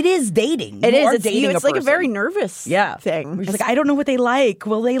 it is dating. It You are is. dating It's a like a person. very nervous thing. We're just like, I don't know what they like.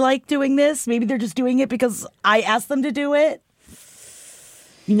 Will they like doing this? Maybe they're just doing it because I asked them to do it.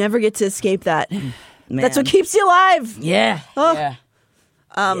 You never get to escape that. Man. That's what keeps you alive. Yeah. Oh.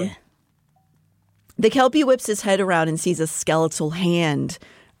 Yeah. The Kelpie whips his head around and sees a skeletal hand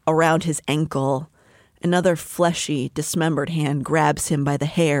around his ankle. Another fleshy, dismembered hand grabs him by the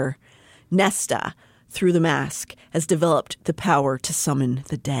hair. Nesta, through the mask, has developed the power to summon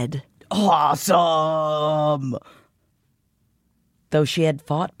the dead. Awesome! Though she had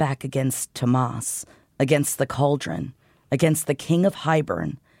fought back against Tomas, against the Cauldron, against the King of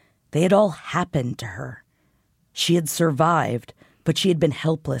Hybern, they had all happened to her. She had survived, but she had been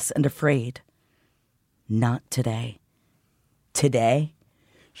helpless and afraid. Not today. Today,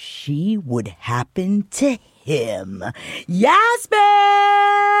 she would happen to him. Yes,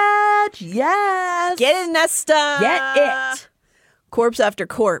 bitch! Yes! Get it, Nesta! Get it! Corpse after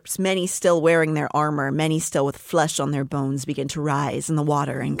corpse, many still wearing their armor, many still with flesh on their bones, begin to rise in the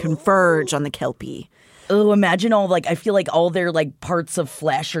water and converge on the Kelpie. Oh, imagine I feel like all their parts of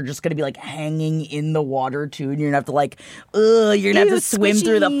flesh are just going to be hanging in the water too. And you're going to have to you're going to have to swim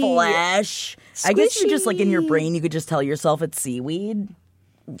through the flesh. Squishy. I guess you just in your brain, you could just tell yourself it's seaweed.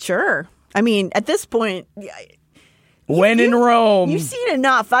 Sure. I mean, at this point, When in Rome. You've seen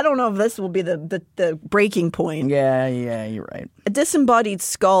enough. I don't know if this will be the breaking point. Yeah, you're right. A disembodied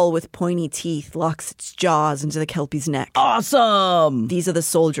skull with pointy teeth locks its jaws into the Kelpie's neck. Awesome! These are the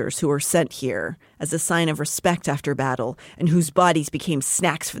soldiers who were sent here as a sign of respect after battle and whose bodies became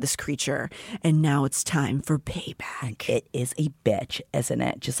snacks for this creature. And now it's time for payback. It is a bitch, isn't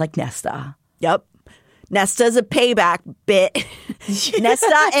it? Just like Nesta. Yep. Nesta's a payback bit.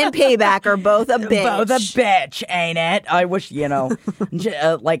 Nesta and payback are both a bitch. Both a bitch, ain't it? I wish,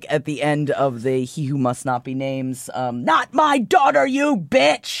 like at the end of the He Who Must Not Be Names, not my daughter, you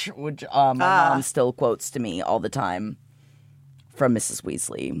bitch, which my mom still quotes to me all the time from Mrs.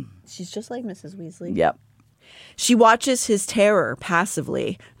 Weasley. She's just like Mrs. Weasley. Yep. She watches his terror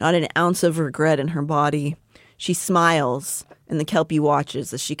passively, not an ounce of regret in her body. She smiles, and the Kelpie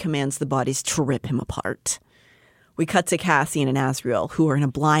watches as she commands the bodies to rip him apart. We cut to Cassian and Asriel, who are in a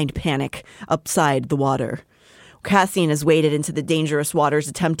blind panic upside the water. Cassian has waded into the dangerous waters,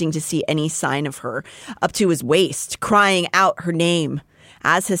 attempting to see any sign of her, up to his waist, crying out her name.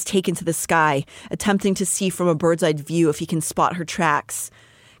 Az has taken to the sky, attempting to see from a bird's-eye view if he can spot her tracks.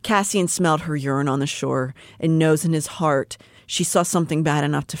 Cassian smelled her urine on the shore and knows in his heart she saw something bad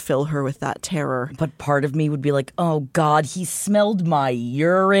enough to fill her with that terror. But part of me would be like, oh God, he smelled my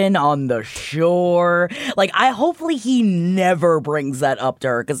urine on the shore. Like, hopefully he never brings that up to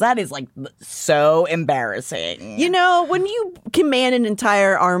her, because that is like so embarrassing. You know, when you command an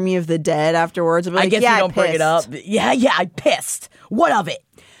entire army of the dead afterwards, I'm like, I guess you don't bring it up. Yeah, I pissed. What of it?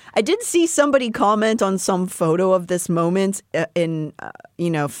 I did see somebody comment on some photo of this moment in,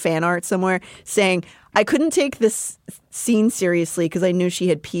 fan art somewhere saying, I couldn't take this scene seriously because I knew she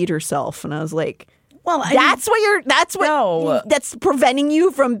had peed herself. And I was like, well, that's preventing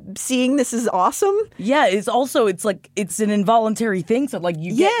you from seeing this is awesome. Yeah, it's an involuntary thing. So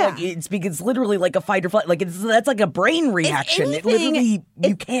it's literally like a fight or flight. Like that's like a brain reaction.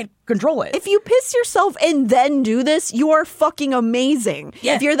 You can't control it. If you piss yourself and then do this, you are fucking amazing.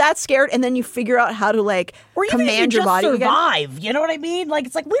 Yeah. If you're that scared and then you figure out how to or command your body survive. Again. You know what I mean? Like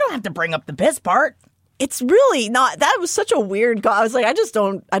it's like we don't have to bring up the piss part. It's really not. That was such a weird. I was like, I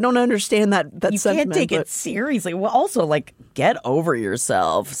don't understand that sentiment. You can't take it seriously. Well, also, get over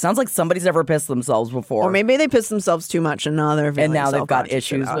yourself. Sounds like somebody's ever pissed themselves before. Or maybe they pissed themselves too much and now they're feeling they've got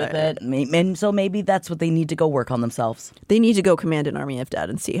issues with it. And so maybe that's what they need to go work on themselves. They need to go command an army of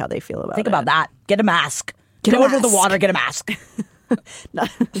dead and see how they feel about it. Think about that. Get a mask. Go under the water, get a mask.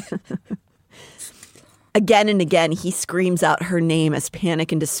 Again and again, he screams out her name as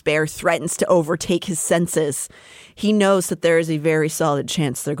panic and despair threatens to overtake his senses. He knows that there is a very solid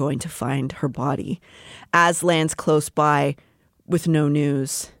chance they're going to find her body. Az lands close by with no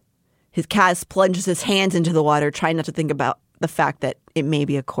news. Kaz plunges his hands into the water, trying not to think about the fact that it may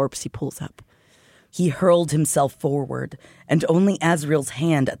be a corpse he pulls up. He hurled himself forward, and only Asriel's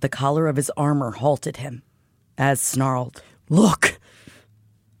hand at the collar of his armor halted him. Az snarled, "Look!"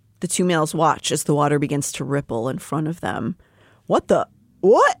 The two males watch as the water begins to ripple in front of them. What?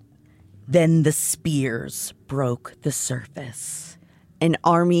 Then the spears broke the surface. An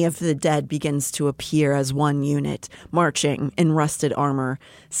army of the dead begins to appear as one unit, marching in rusted armor,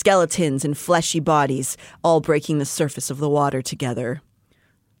 skeletons and fleshy bodies, all breaking the surface of the water together.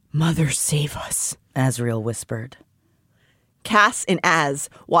 "Mother, save us," Asriel whispered. Cass and Az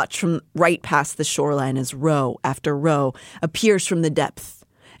watch from right past the shoreline as row after row appears from the depth,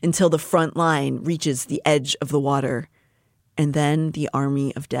 until the front line reaches the edge of the water. And then the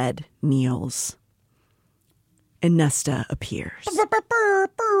army of dead kneels. And Nesta appears.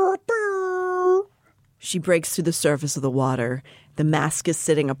 She breaks through the surface of the water. The mask is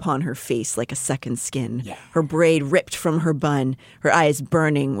sitting upon her face like a second skin. Yeah. Her braid ripped from her bun, her eyes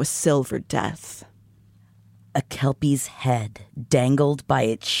burning with silver death. A Kelpie's head dangled by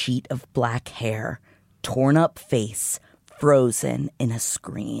its sheet of black hair, torn up face, frozen in a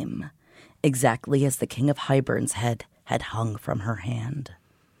scream, exactly as the King of Hybern's head had hung from her hand.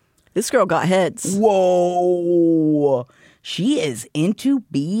 This girl got heads. Whoa! She is into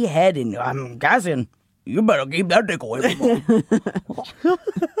beheading. I'm guessing you better keep that dick away from her.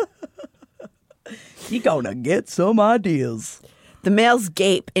 You gonna get some ideas. The males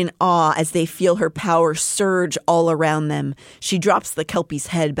gape in awe as they feel her power surge all around them. She drops the Kelpie's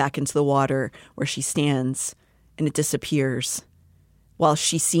head back into the water where she stands, and it disappears, while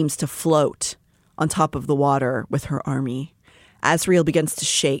she seems to float on top of the water with her army. Asriel begins to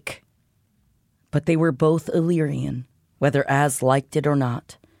shake. But they were both Illyrian, whether Az liked it or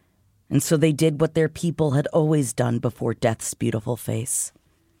not. And so they did what their people had always done before death's beautiful face.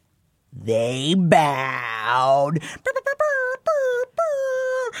 They bowed.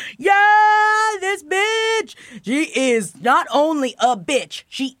 Yeah, this bitch. She is not only a bitch,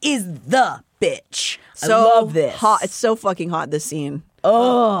 she is the bitch. So I love this. hot. It's so fucking hot, this scene.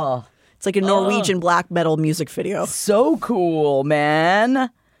 Oh. It's like a Norwegian black metal music video. So cool, man.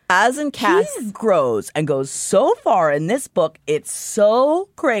 Az and Cass grows and goes so far in this book. It's so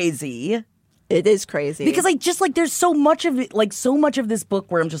crazy. It is crazy. Because I just like there's so much of it, like so much of this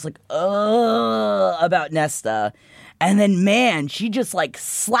book where I'm just like, about Nesta. And then man, she just like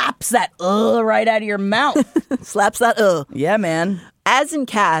slaps that right out of your mouth. Slaps that Yeah, man. Az and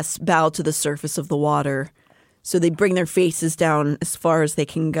Cass bow to the surface of the water. So they bring their faces down as far as they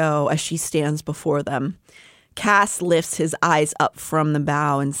can go as she stands before them. Cass lifts his eyes up from the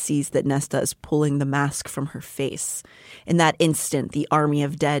bow and sees that Nesta is pulling the mask from her face. In that instant, the army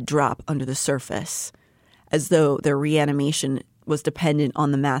of dead drop under the surface, as though their reanimation was dependent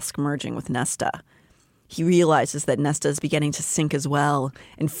on the mask merging with Nesta. He realizes that Nesta is beginning to sink as well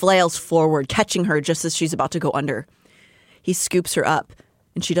and flails forward, catching her just as she's about to go under. He scoops her up,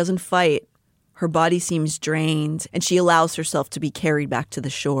 and she doesn't fight. Her body seems drained, and she allows herself to be carried back to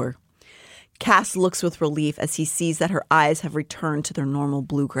the shore. Cass looks with relief as he sees that her eyes have returned to their normal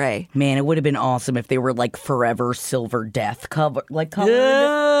blue-gray. Man, it would have been awesome if they were like forever silver death colored.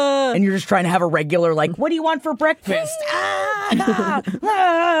 Yeah. And you're just trying to have a regular, like, what do you want for breakfast?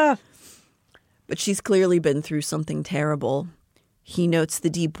 But she's clearly been through something terrible. He notes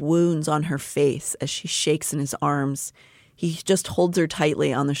the deep wounds on her face as she shakes in his arms. He just holds her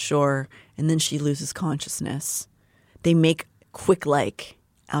tightly on the shore, and then she loses consciousness. They make quick-like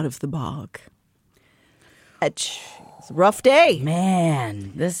out of the bog. It's a rough day.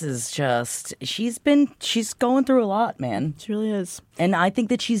 Man, this is just, she's going through a lot, man. She really is. And I think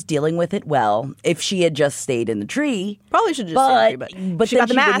that she's dealing with it well. If she had just stayed in the tree. Probably should have just stayed in the tree, but she then got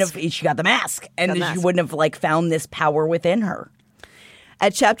the mask. She got the mask. And then she wouldn't have like found this power within her.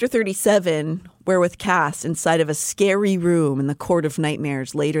 At chapter 37, we're with Cass inside of a scary room in the Court of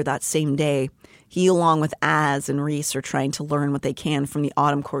Nightmares later that same day. He, along with Az and Reese, are trying to learn what they can from the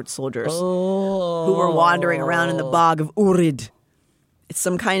Autumn Court soldiers who were wandering around in the bog of Urid. It's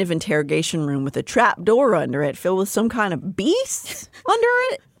some kind of interrogation room with a trap door under it filled with some kind of beast under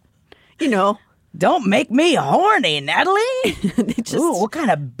it. You know. Don't make me horny, Natalie. Ooh, what kind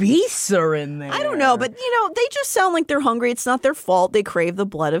of beasts are in there? I don't know, but, they just sound like they're hungry. It's not their fault. They crave the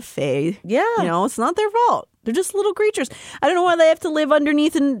blood of Fae. Yeah. It's not their fault. They're just little creatures. I don't know why they have to live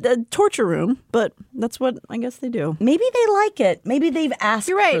underneath a torture room, but that's what I guess they do. Maybe they like it. Maybe they've asked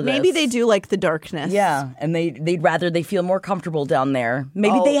You're right. for this. Maybe they do like the darkness. Yeah, and they'd rather they feel more comfortable down there.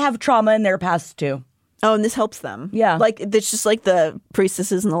 Maybe they have trauma in their past, too. Oh, and this helps them. Yeah. Like, it's just like the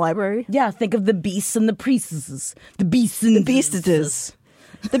priestesses in the library. Yeah, think of the beasts and the priestesses. The beasts and the beastesses.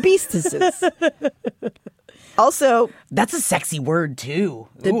 The beastesses. Also, that's a sexy word, too.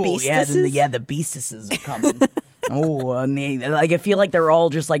 The beastesses? Yeah, the beastesses are coming. And I feel like they're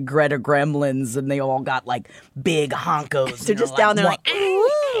all just like Greta Gremlins, and they all got like big honkos. They're just down there like,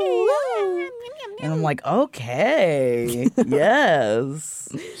 and I'm like, okay, yes.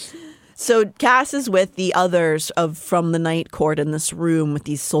 So Cass is with the others from the night court in this room with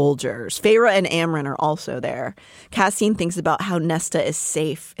these soldiers. Feyre and Amren are also there. Cassian thinks about how Nesta is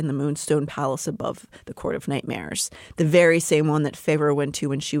safe in the Moonstone Palace above the Court of Nightmares, the very same one that Feyre went to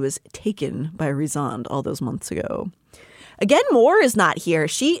when she was taken by Rhysand all those months ago. Again, Moore is not here. I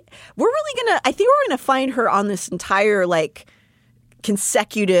think we're gonna find her on this entire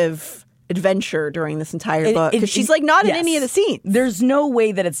consecutive adventure during this entire book because she's not in any of the scenes. There's no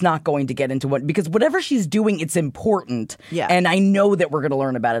way that it's not going to get into one because whatever she's doing, it's important. Yeah. And I know that we're going to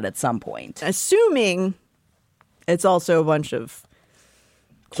learn about it at some point. Assuming it's also a bunch of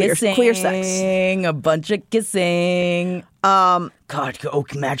queer sex. A bunch of kissing. God,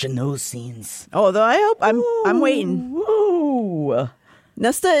 imagine those scenes. Oh, though I hope I'm waiting. Woo.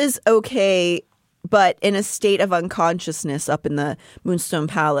 Nesta is okay, but in a state of unconsciousness up in the Moonstone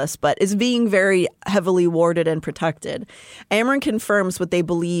Palace, but is being very heavily warded and protected. Amren confirms what they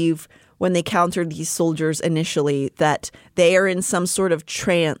believe when they countered these soldiers initially, that they are in some sort of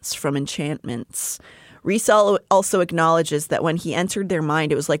trance from enchantments. Rhys also acknowledges that when he entered their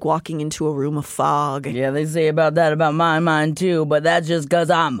mind, it was like walking into a room of fog. Yeah, they say about that about my mind too, but that's just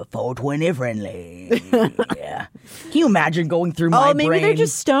because I'm 420 friendly. Yeah. Can you imagine going through my brain? Oh, maybe they're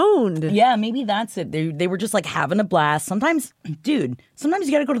just stoned. Yeah, maybe that's it. They were just having a blast. Sometimes you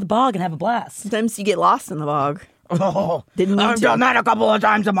got to go to the bog and have a blast. Sometimes you get lost in the bog. Oh, Didn't need I've to. done that a couple of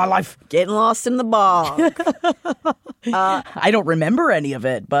times in my life. Getting lost in the bog. I don't remember any of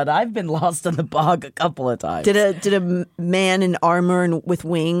it, but I've been lost in the bog a couple of times. Did a man in armor and with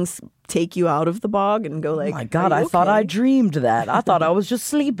wings take you out of the bog and go like, oh my God, I thought I dreamed that. I thought I was just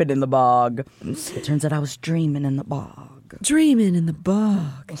sleeping in the bog. It turns out I was dreaming in the bog. Dreaming in the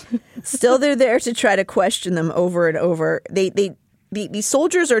bog. Still, they're there to try to question them over and over. The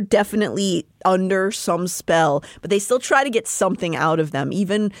soldiers are definitely under some spell, but they still try to get something out of them,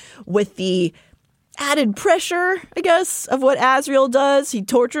 even with the added pressure, I guess, of what Azrael does. He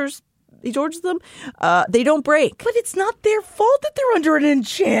tortures them. They don't break. But it's not their fault that they're under an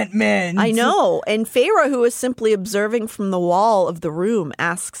enchantment. I know. And Feyre, who is simply observing from the wall of the room,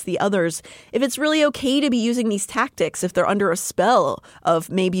 asks the others if it's really okay to be using these tactics if they're under a spell of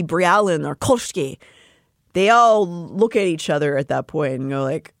maybe Brialyn or Kolshki. They all look at each other at that point and go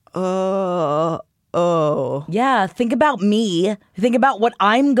like, oh. Yeah, think about me. Think about what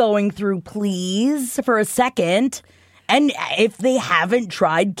I'm going through, please, for a second. And if they haven't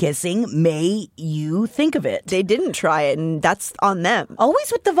tried kissing, may you think of it. They didn't try it, and that's on them.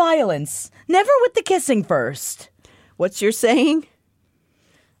 Always with the violence. Never with the kissing first. What's your saying?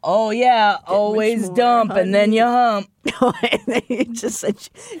 Oh, yeah, always dump and then you hump. You just said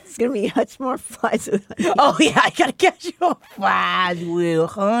it's going to be much more flies. Oh, yeah, I got to catch your flies with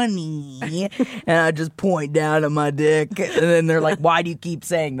honey. And I just point down at my dick. And then they're like, why do you keep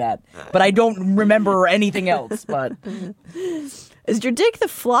saying that? But I don't remember anything else. But is your dick the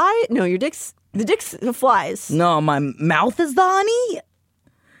fly? No, the dick's the flies. No, my mouth is the honey.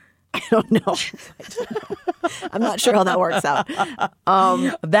 I don't know. I'm not sure how that works out.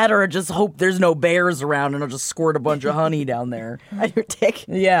 That or just hope there's no bears around and I'll just squirt a bunch of honey down there. On your dick?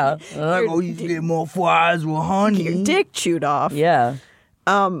 Yeah. You get more flies with honey. Your dick chewed off. Yeah.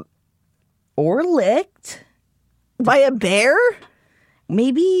 Or licked. By a bear?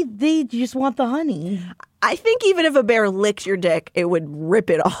 Maybe they just want the honey. I think even if a bear licked your dick, it would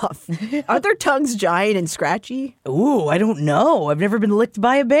rip it off. Aren't their tongues giant and scratchy? Ooh, I don't know. I've never been licked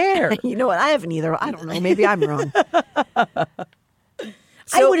by a bear. You know what? I haven't either. I don't know. Maybe I'm wrong.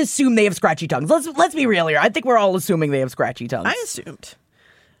 I would assume they have scratchy tongues. Let's be real here. I think we're all assuming they have scratchy tongues. I assumed.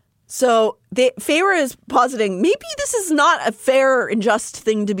 So Feyre is positing maybe this is not a fair and just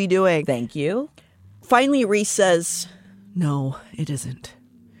thing to be doing. Thank you. Finally, Rhys says, no, it isn't.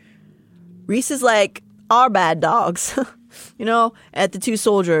 Rhys is like, our bad dogs. You know, at the two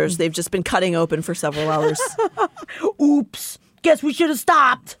soldiers, they've just been cutting open for several hours. Oops. Guess we should have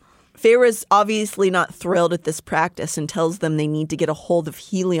stopped. Feyre's obviously not thrilled at this practice and tells them they need to get a hold of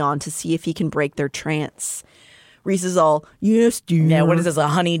Helion to see if he can break their trance. Rhys is all, yes, dear. Yeah, what is this, a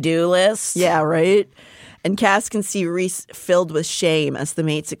honey-do list? Yeah, right? And Cass can see Rhys filled with shame as the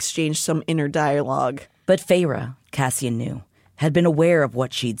mates exchange some inner dialogue. But Feyre, Cassian knew, had been aware of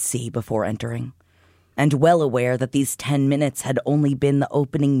what she'd see before entering. And well aware that these 10 minutes had only been the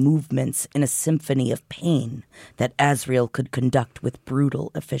opening movements in a symphony of pain that Azrael could conduct with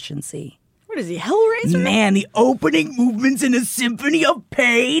brutal efficiency. What is he, Hellraiser? Man, the opening movements in a symphony of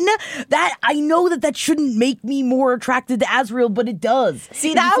pain? That, I know that shouldn't make me more attracted to Azrael, but it does.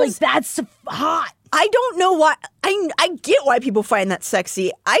 See, that's hot. I don't know why. I get why people find that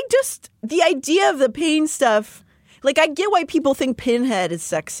sexy. The idea of the pain stuff... Like, I get why people think Pinhead is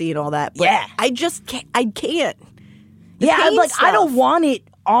sexy and all that, but yeah. I just can't. I can't. I don't want it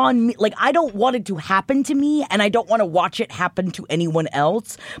on me. Like, I don't want it to happen to me, and I don't want to watch it happen to anyone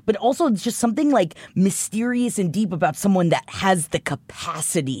else. But also, it's just something, like, mysterious and deep about someone that has the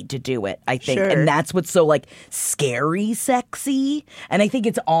capacity to do it, I think. Sure. And that's what's so, like, scary sexy. And I think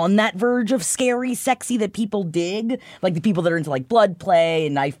it's on that verge of scary sexy that people dig. Like, the people that are into, like, blood play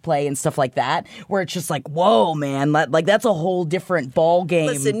and knife play and stuff like that, where it's just like, whoa, man, like, that's a whole different ball game.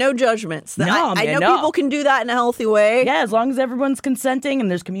 Listen, no judgments. I know no. people can do that in a healthy way. Yeah, as long as everyone's consenting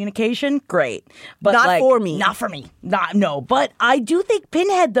and there's communication, great. But not for me. Not for me. No. But I do think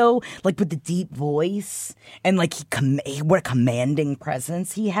Pinhead, though, like with the deep voice and like what a commanding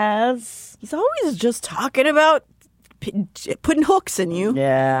presence he has. He's always just talking about putting hooks in you.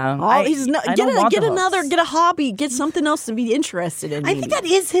 Yeah. Get a hobby, get something else to be interested in. I think that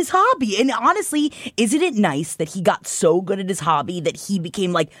is his hobby. And honestly, isn't it nice that he got so good at his hobby that he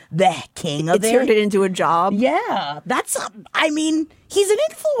became like the king of it? It turned it into a job. Yeah. He's an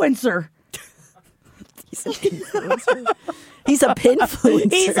influencer. He's an influencer. He's a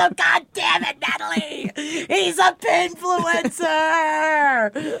pinfluencer. He's a goddamn it, Natalie. He's a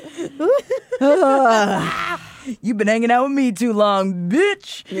pinfluencer. You've been hanging out with me too long,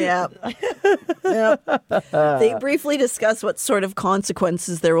 bitch. Yep. They briefly discuss what sort of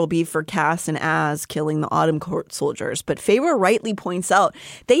consequences there will be for Cass and Az killing the Autumn Court soldiers. But Feyre rightly points out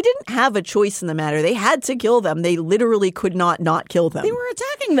they didn't have a choice in the matter. They had to kill them. They literally could not kill them. They were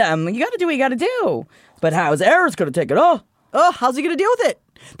attacking them. You got to do what you got to do. But how is Aerys going to take it all? Oh, how's he going to deal with it?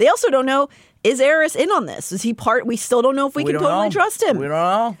 They also don't know, is Aerys in on this? Is he part? We still don't know if we can totally trust him. We don't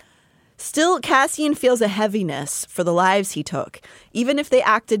know. Still, Cassian feels a heaviness for the lives he took. Even if they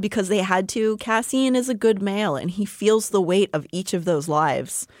acted because they had to, Cassian is a good male, and he feels the weight of each of those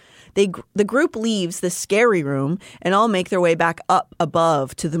lives. The group leaves the scary room and all make their way back up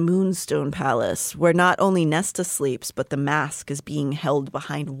above to the Moonstone Palace, where not only Nesta sleeps, but the mask is being held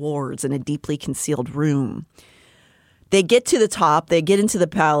behind wards in a deeply concealed room. They get to the top, they get into the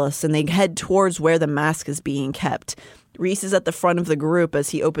palace, and they head towards where the mask is being kept. Reese is at the front of the group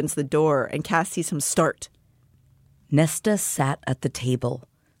as he opens the door, and Cass sees him start. Nesta sat at the table,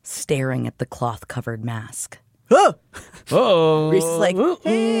 staring at the cloth-covered mask. Oh! Reese is like,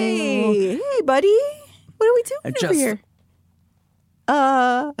 hey, buddy, what are we doing over here?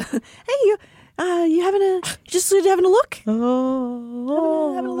 Hey, you having a look?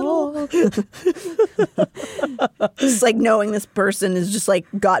 Having a little. Just like knowing this person is just like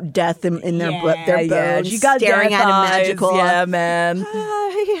got death in their bones. She got staring at him magical. Yeah, man.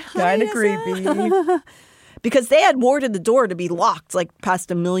 Kind of creepy. Because they had warded the door to be locked, like past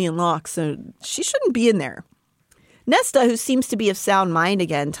 1 million locks, so she shouldn't be in there. Nesta, who seems to be of sound mind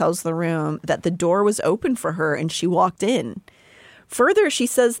again, tells the room that the door was open for her and she walked in. Further, she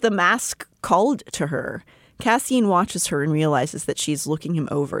says the mask called to her. Cassian watches her and realizes that she's looking him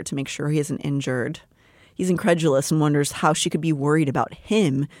over to make sure he isn't injured. He's incredulous and wonders how she could be worried about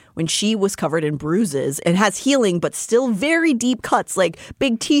him when she was covered in bruises and has healing but still very deep cuts, like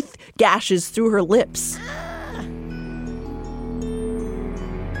big teeth gashes through her lips.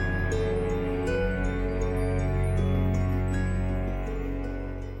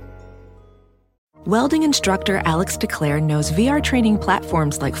 Welding instructor Alex DeClaire knows VR training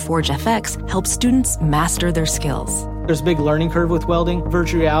platforms like Forge FX help students master their skills. There's a big learning curve with welding.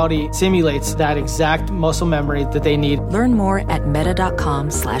 Virtual reality simulates that exact muscle memory that they need. Learn more at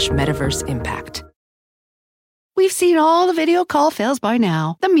meta.com/metaverseimpact. We've seen all the video call fails by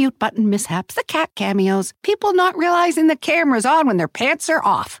now. The mute button mishaps, the cat cameos, people not realizing the camera's on when their pants are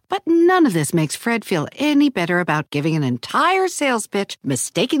off. But none of this makes Fred feel any better about giving an entire sales pitch,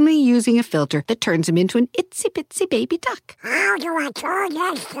 mistakenly using a filter that turns him into an itsy-bitsy baby duck. How do I turn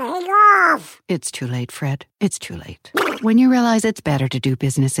that thing off? It's too late, Fred. It's too late. When you realize it's better to do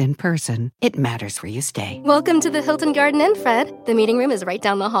business in person, it matters where you stay. Welcome to the Hilton Garden Inn, Fred. The meeting room is right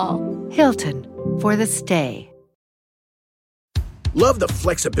down the hall. Hilton, for the stay. Love the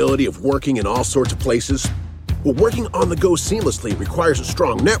flexibility of working in all sorts of places? Well, working on the go seamlessly requires a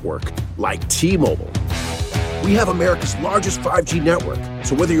strong network like T-Mobile. We have America's largest 5G network,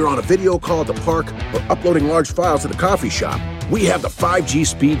 so whether you're on a video call at the park or uploading large files at a coffee shop, we have the 5G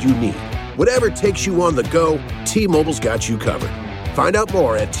speed you need. Whatever takes you on the go, T-Mobile's got you covered. Find out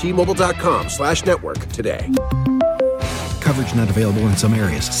more at T-Mobile.com/network today. Coverage not available in some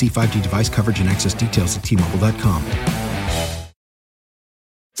areas. See 5G device coverage and access details at T-Mobile.com.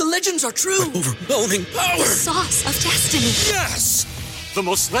 The legends are true. Overwhelming power! The sauce of destiny. Yes! The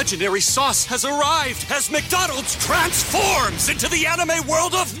most legendary sauce has arrived as McDonald's transforms into the anime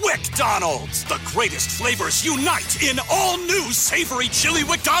world of WickDonald's. The greatest flavors unite in all new savory chili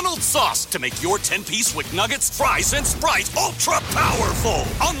McDonald's sauce to make your 10-piece Wick Nuggets, fries, and Sprite ultra-powerful.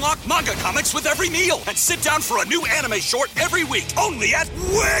 Unlock manga comics with every meal and sit down for a new anime short every week only at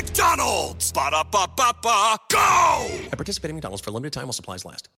WickDonald's. Ba-da-ba-ba-ba, go! At participating McDonald's for limited time while supplies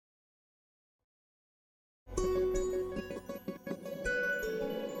last.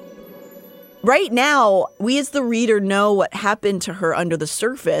 Right now, we as the reader know what happened to her under the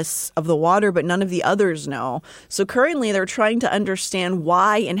surface of the water, but none of the others know. So currently, they're trying to understand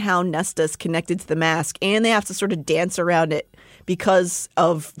why and how Nesta's connected to the mask, and they have to sort of dance around it because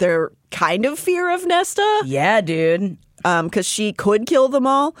of their kind of fear of Nesta. Yeah, dude. Because she could kill them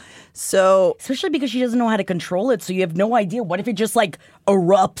all. So, especially because she doesn't know how to control it, so you have no idea. What if it just, like,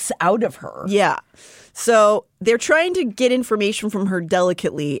 erupts out of her? Yeah. So they're trying to get information from her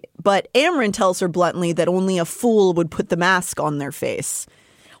delicately, but Amryn tells her bluntly that only a fool would put the mask on their face.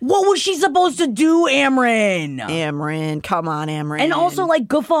 What was she supposed to do, Amryn? Amryn, come on, Amryn. And also, like,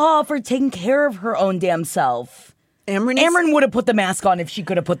 goof off for taking care of her own damn self. Amryn would have put the mask on if she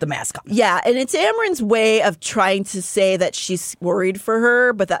could have put the mask on. Yeah, and it's Amryn's way of trying to say that she's worried for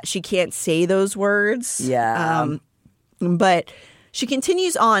her, but that she can't say those words. Yeah. But she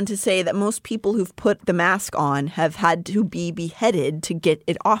continues on to say that most people who've put the mask on have had to be beheaded to get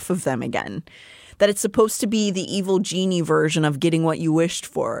it off of them again. That it's supposed to be the evil genie version of getting what you wished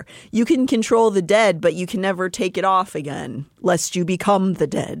for. You can control the dead, but you can never take it off again, lest you become the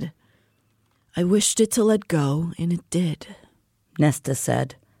dead. I wished it to let go, and it did, Nesta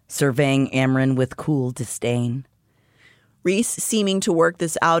said, surveying Amryn with cool disdain. Reese, seeming to work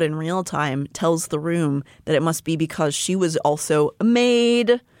this out in real time, tells the room that it must be because she was also a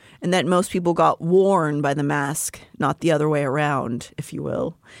maid, and that most people got worn by the mask, not the other way around, if you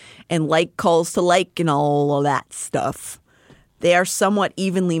will. And like calls to like and all of that stuff. They are somewhat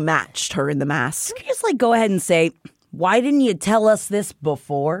evenly matched, her and the mask. Can we just go ahead and say, why didn't you tell us this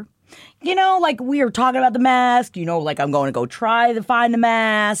before? We were talking about the mask, I'm going to go try to find the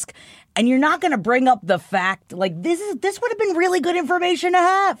mask. And you're not going to bring up the fact, this would have been really good information to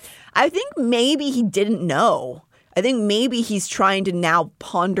have. I think maybe he didn't know. I think maybe he's trying to now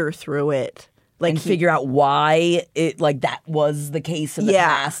ponder through it. And figure out why it, that was the case in the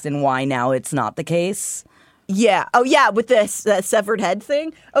past and why now it's not the case. Yeah. Oh, yeah, with this severed head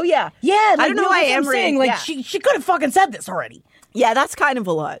thing. Oh, yeah. Yeah. I don't know why I'm saying. She could have fucking said this already. Yeah, that's kind of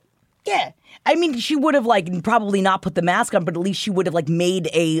a lot. Yeah. I mean, she would have, probably not put the mask on, but at least she would have, made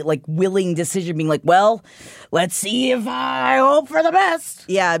a, willing decision, being well, let's see if I hope for the best.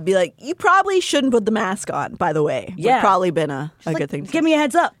 Yeah, I'd be you probably shouldn't put the mask on, by the way. Yeah. Would probably been a good thing to give me a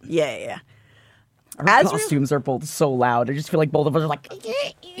heads up. Yeah. Our costumes are both so loud. I just feel like both of us are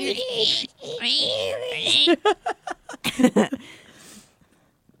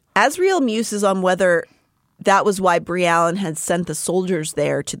Asriel muses on whether that was why Briallen had sent the soldiers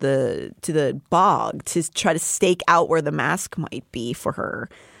there to the bog to try to stake out where the mask might be for her.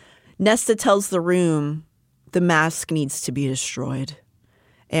 Nesta tells the room the mask needs to be destroyed.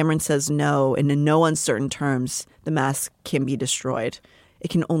 Amryn says no, and in no uncertain terms, the mask can be destroyed. It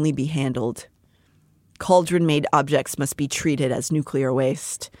can only be handled. Cauldron-made objects must be treated as nuclear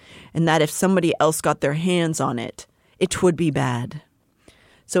waste, and that if somebody else got their hands on it, it would be bad.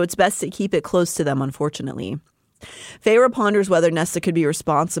 So it's best to keep it close to them, unfortunately. Feyre ponders whether Nesta could be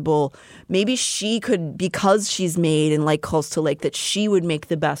responsible. Maybe she could, because she's made and calls to that she would make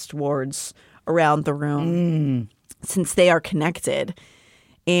the best wards around the room since they are connected.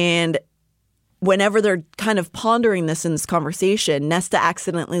 And whenever they're kind of pondering this in this conversation, Nesta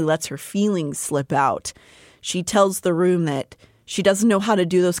accidentally lets her feelings slip out. She tells the room that she doesn't know how to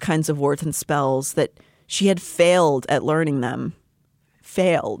do those kinds of wards and spells, that she had failed at learning them.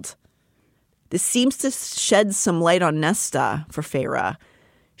 Failed. This seems to shed some light on Nesta for Feyre.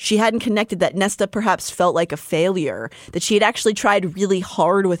 She hadn't connected that Nesta perhaps felt like a failure, that she had actually tried really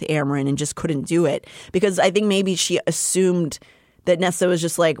hard with Amryn and just couldn't do it. Because I think maybe she assumed that Nesta was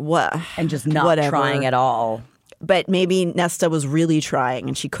just what? And just not whatever. Trying at all. But maybe Nesta was really trying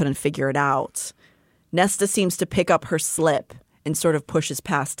and she couldn't figure it out. Nesta seems to pick up her slip and sort of pushes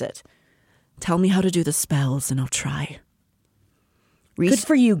past it. Tell me how to do the spells and I'll try. Good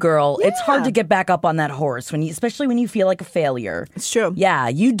for you, girl. Yeah. It's hard to get back up on that horse, especially when you feel like a failure. It's true. Yeah,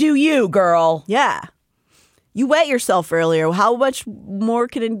 you do you, girl. Yeah. You wet yourself earlier. How much more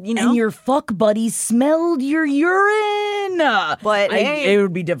can it, And your fuck buddies smelled your urine. But it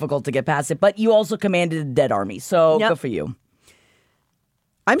would be difficult to get past it. But you also commanded a dead army, so good for you.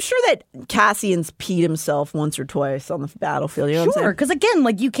 I'm sure that Cassian's peed himself once or twice on the battlefield. You know what I'm saying? Because again,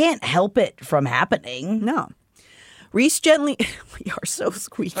 you can't help it from happening. No. Reese gently... We are so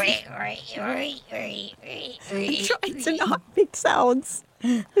squeaky. I'm trying to not make sounds.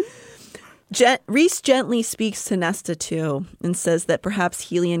 Reese gently speaks to Nesta, too, and says that perhaps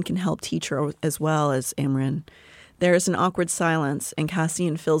Helion can help teach her as well as Amryn. There is an awkward silence, and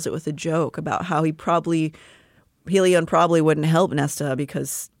Cassian fills it with a joke about how Helion probably wouldn't help Nesta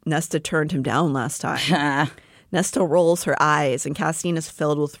because Nesta turned him down last time. Nesta rolls her eyes, and Cassian is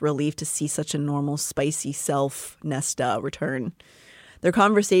filled with relief to see such a normal, spicy self, Nesta, return. Their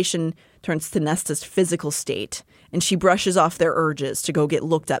conversation turns to Nesta's physical state, and she brushes off their urges to go get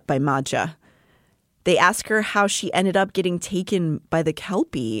looked at by Madja. They ask her how she ended up getting taken by the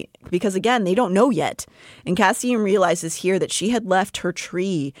Kelpie, because again, they don't know yet. And Cassian realizes here that she had left her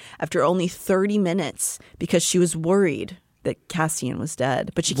tree after only 30 minutes because she was worried that Cassian was dead.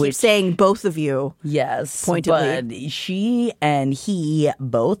 But she keeps saying both of you. Yes. Pointedly. But she and he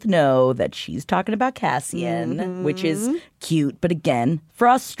both know that she's talking about Cassian, which is cute, but again,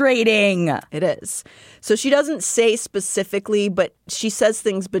 frustrating. It is. So she doesn't say specifically, but she says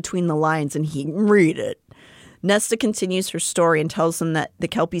things between the lines and he can read it. Nesta continues her story and tells them that the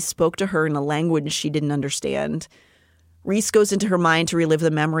Kelpies spoke to her in a language she didn't understand. Rhys goes into her mind to relive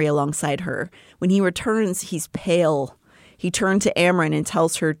the memory alongside her. When he returns, he's pale. He turned to Amren and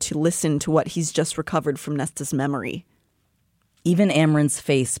tells her to listen to what he's just recovered from Nesta's memory. Even Amren's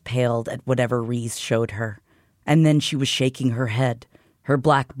face paled at whatever Rhys showed her, and then she was shaking her head, her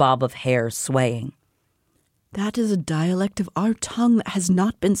black bob of hair swaying. That is a dialect of our tongue that has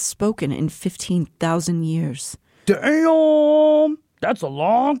not been spoken in 15,000 years. Damn! That's a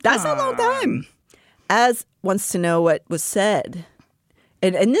long time. That's a long time. Az wants to know what was said.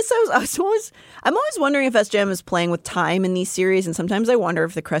 And this, I'm always wondering if SJM is playing with time in these series, and sometimes I wonder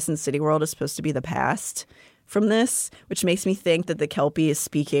if the Crescent City world is supposed to be the past from this, which makes me think that the Kelpie is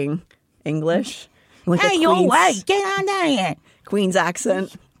speaking English. Like hey, yo, wait, get on down here. Queen's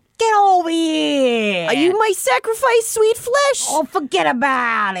accent. Get over here. Are you my sacrifice, sweet flesh? Oh, forget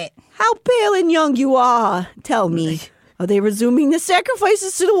about it. How pale and young you are. Tell me, are they resuming the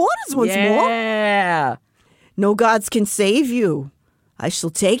sacrifices to the waters once more? Yeah. No gods can save you. I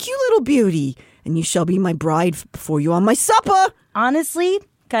shall take you, little beauty, and you shall be my bride before you on my supper. Honestly,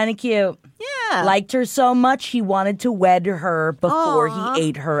 kind of cute. Yeah. Liked her so much, he wanted to wed her before he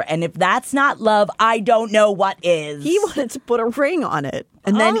ate her. And if that's not love, I don't know what is. He wanted to put a ring on it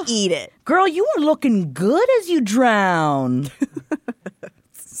and then eat it. Girl, you were looking good as you drown.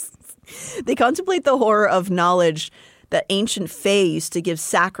 They contemplate the horror of knowledge that ancient fae used to give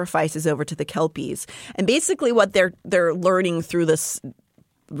sacrifices over to the Kelpies. And basically what they're learning through this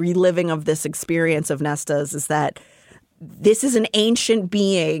reliving of this experience of Nesta's is that this is an ancient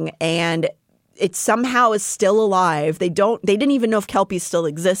being and it somehow is still alive. They didn't even know if Kelpies still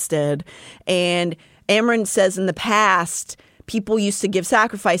existed. And Amren says in the past, people used to give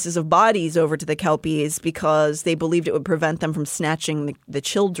sacrifices of bodies over to the Kelpies because they believed it would prevent them from snatching the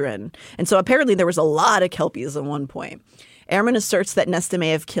children. And so apparently there was a lot of Kelpies at one point. Amren asserts that Nesta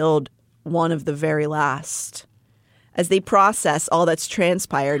may have killed one of the very last. As they process all that's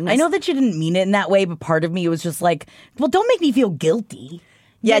transpired. I know that you didn't mean it in that way, but part of me was just like, well, don't make me feel guilty.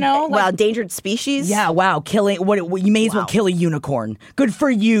 Yeah, you know, wow, endangered species? Yeah, wow, killing, you may as well kill a unicorn. Good for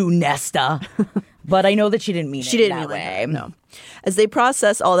you, Nesta. But I know that she didn't mean it that way. No. As they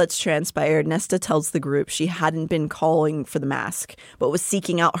process all that's transpired, Nesta tells the group she hadn't been calling for the mask, but was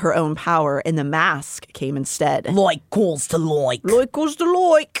seeking out her own power, and the mask came instead. Like calls to like. Like calls to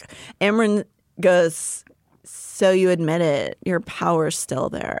like. Amren goes, so you admit it, your power's still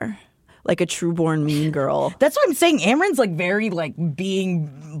there. Like a true-born mean girl. That's what I'm saying. Amren's like very like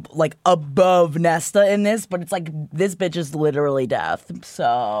being like above Nesta in this, but it's like this bitch is literally death.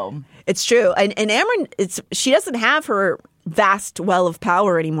 So it's true. And Amren, she doesn't have her vast well of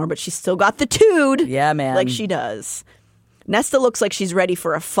power anymore, but she's still got the tood. Yeah, man. Like she does. Nesta looks like she's ready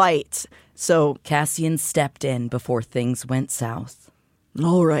for a fight. So Cassian stepped in before things went south.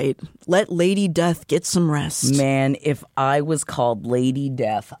 All right, let Lady Death get some rest. Man, if I was called Lady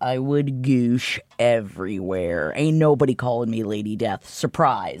Death, I would goosh everywhere. Ain't nobody calling me Lady Death.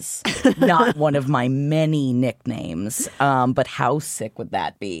 Surprise. Not one of my many nicknames. But how sick would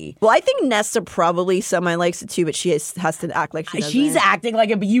that be? Well, I think Nesta probably semi-likes it too, but she has to act like she doesn't. She's acting like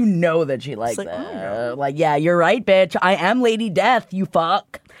it, but you know that she likes it. Like, yeah, you're right, bitch. I am Lady Death, you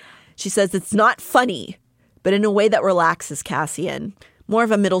fuck. She says it's not funny, but in a way that relaxes Cassian. More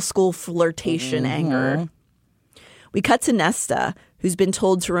of a middle school flirtation anger. We cut to Nesta, who's been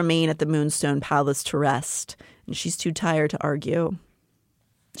told to remain at the Moonstone Palace to rest, and she's too tired to argue.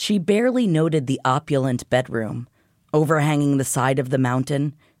 She barely noted the opulent bedroom, overhanging the side of the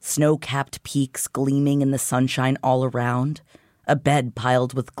mountain, snow-capped peaks gleaming in the sunshine all around, a bed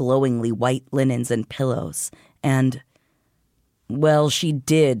piled with glowingly white linens and pillows, and, well, she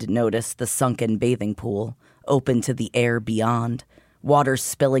did notice the sunken bathing pool, open to the air beyond, water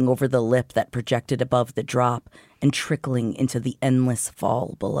spilling over the lip that projected above the drop and trickling into the endless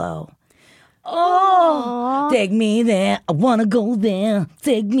fall below. Oh, take me there. I want to go there.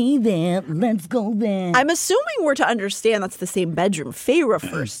 Take me there. Let's go there. I'm assuming we're to understand that's the same bedroom Feyre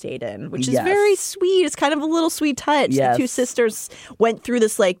first stayed in, which is very sweet. It's kind of a little sweet touch. Yes. The two sisters went through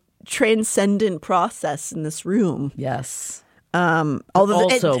this like transcendent process in this room. Yes. Although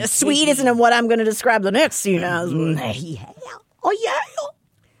also, sweet isn't what I'm going to describe the next scene as. Oh, yeah.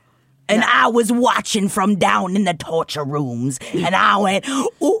 And I was watching from down in the torture rooms, and I went, ooh,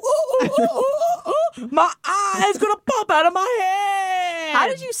 ooh, ooh, ooh, ooh, my eye's gonna pop out of my head. How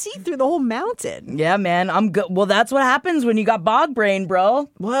did you see through the whole mountain? Yeah, man, I'm good. Well, that's what happens when you got bog brain, bro.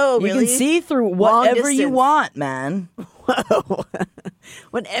 Whoa, you really? can see through whatever you want, man. Whoa.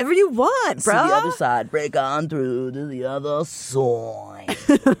 Whatever you want, bro. See the other side. Break on through to the other side.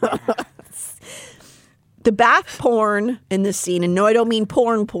 The bath porn in this scene, and no, I don't mean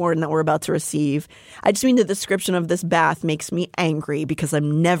porn that we're about to receive. I just mean the description of this bath makes me angry because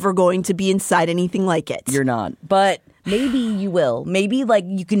I'm never going to be inside anything like it. You're not. But maybe you will. Maybe, like,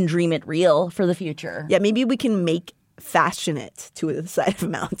 you can dream it real for the future. Yeah, maybe we can fashion it to the side of a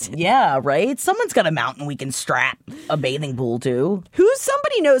mountain. Yeah, right? Someone's got a mountain we can strap a bathing pool to.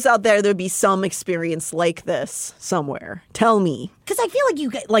 Somebody knows out there'd be some experience like this somewhere. Tell me. Because I feel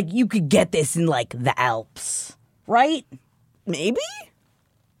like you could get this in, like, the Alps, right? Maybe?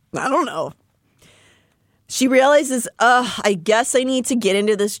 I don't know. She realizes, I guess I need to get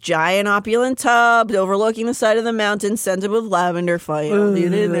into this giant opulent tub overlooking the side of the mountain, scented with lavender. Fine, I'll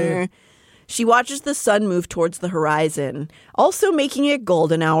get in there. She watches the sun move towards the horizon, also making it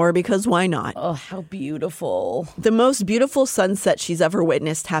golden hour because why not? Oh, how beautiful. The most beautiful sunset she's ever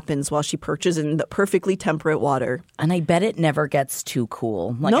witnessed happens while she perches in the perfectly temperate water. And I bet it never gets too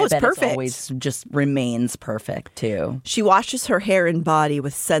cool. Like, no, it's perfect. It always just remains perfect, too. She washes her hair and body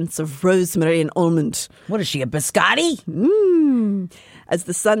with scents of rosemary and almond. What is she, a biscotti? As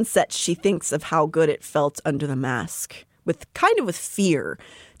the sun sets, she thinks of how good it felt under the mask, with fear.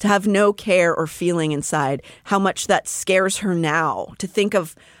 To have no care or feeling inside, how much that scares her now. To think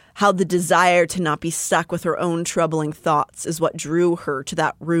of how the desire to not be stuck with her own troubling thoughts is what drew her to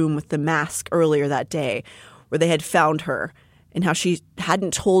that room with the mask earlier that day, where they had found her, and how she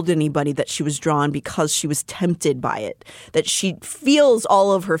hadn't told anybody that she was drawn because she was tempted by it, that she feels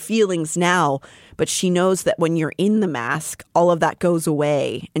all of her feelings now, but she knows that when you're in the mask, all of that goes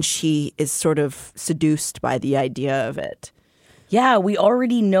away, and she is sort of seduced by the idea of it. Yeah, we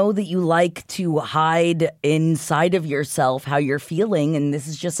already know that you like to hide inside of yourself how you're feeling, and this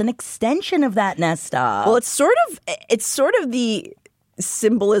is just an extension of that, Nesta. Well, it's sort of the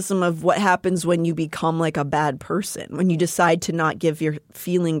symbolism of what happens when you become like a bad person, when you decide to not give your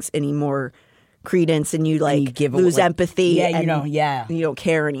feelings any more credence and you lose empathy. Yeah, you don't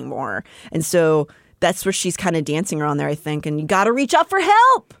care anymore. And so that's where she's kind of dancing around there, I think, and you got to reach out for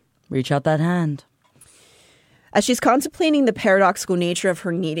help. Reach out that hand. As she's contemplating the paradoxical nature of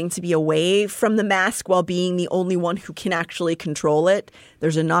her needing to be away from the mask while being the only one who can actually control it,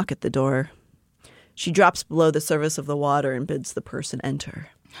 there's a knock at the door. She drops below the surface of the water and bids the person enter.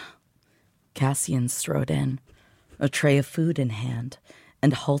 Cassian strode in, a tray of food in hand,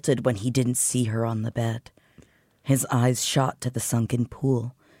 and halted when he didn't see her on the bed. His eyes shot to the sunken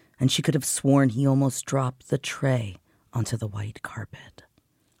pool, and she could have sworn he almost dropped the tray onto the white carpet.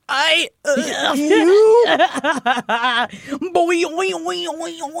 You?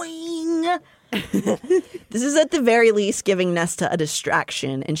 This is at the very least giving Nesta a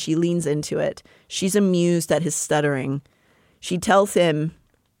distraction, and she leans into it. She's amused at his stuttering. She tells him,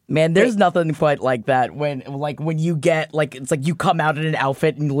 man, there's nothing quite like that when you get, it's like you come out in an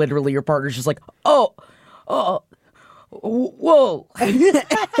outfit and literally your partner's just like, whoa.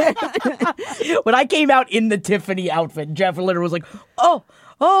 When I came out in the Tiffany outfit, Jeff literally was like, oh.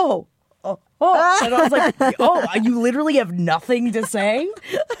 And I was like, you literally have nothing to say?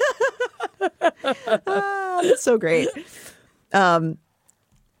 That's so great.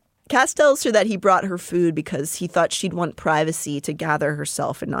 Cass tells her that he brought her food because he thought she'd want privacy to gather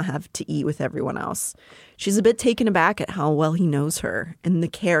herself and not have to eat with everyone else. She's a bit taken aback at how well he knows her and the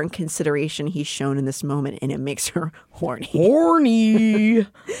care and consideration he's shown in this moment, and it makes her horny.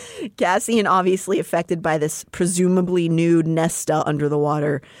 Cassian, obviously affected by this presumably nude Nesta under the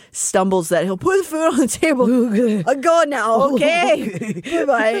water, stumbles that he'll put the food on the table. I'm going now, okay?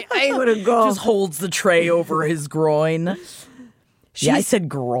 Goodbye. I gotta go. Just holds the tray over his groin. I said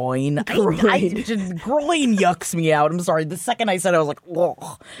groin. Groin yucks me out. I'm sorry. The second I said it, I was like,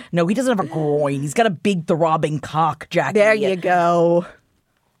 ugh. No, he doesn't have a groin. He's got a big throbbing cock, Jackie. There you go.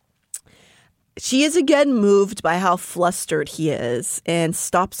 She is again moved by how flustered he is and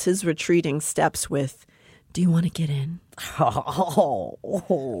stops his retreating steps with, do you want to get in?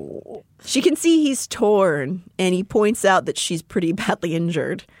 She can see he's torn, and he points out that she's pretty badly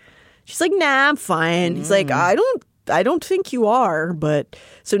injured. She's like, nah, I'm fine. He's like, I don't think you are, but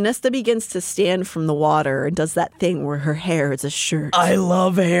so Nesta begins to stand from the water and does that thing where her hair is a shirt. I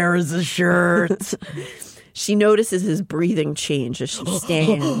love hair as a shirt. She notices his breathing change as she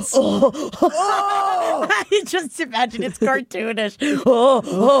stands. I just imagine it's cartoonish.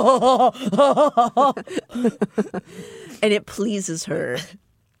 And it pleases her.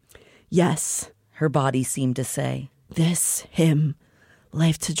 Yes, her body seemed to say. This, him,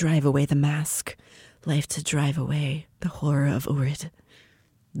 life to drive away the mask. Life to drive away the horror of Urid.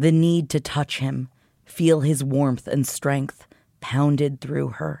 The need to touch him, feel his warmth and strength, pounded through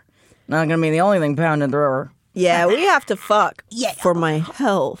her. Not gonna be the only thing pounded through her. Yeah, we have to fuck for my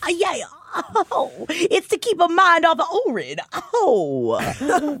health. Oh, it's to keep a mind off of Orin. Oh.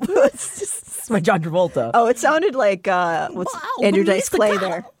 It's my John Travolta. Oh, it sounded like Andrew Dice Clay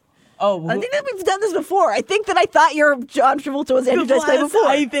there. Oh, I think that we've done this before. I think that I thought your John Travolta was Andrew Dice Clay before.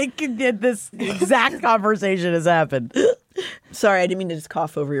 I think this exact conversation has happened. Sorry, I didn't mean to just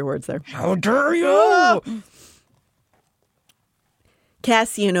cough over your words there. How dare you?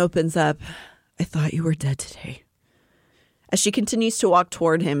 Cassian opens up. I thought you were dead today. As she continues to walk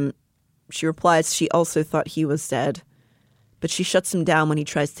toward him, she replies she also thought he was dead. But she shuts him down when he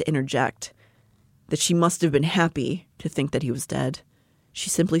tries to interject that she must have been happy to think that he was dead. She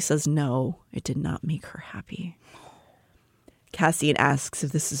simply says no, it did not make her happy. Cassian asks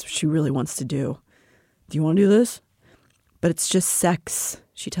if this is what she really wants to do. Do you want to do this? But it's just sex,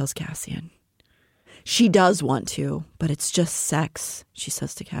 she tells Cassian. She does want to, but it's just sex, she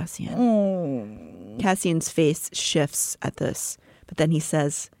says to Cassian. Cassian's face shifts at this, but then he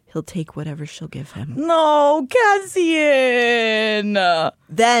says he'll take whatever she'll give him. No, Cassian!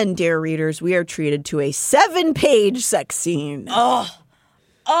 Then, dear readers, we are treated to a 7-page sex scene.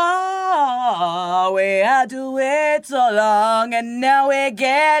 Oh, we had to wait so long, and now we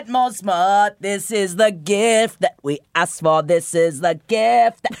get more smart. This is the gift that we asked for. This is the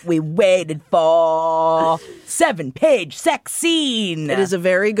gift that we waited for. 7-page sex scene. It is a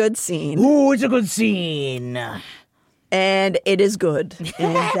very good scene. Ooh, it's a good scene. And it is good.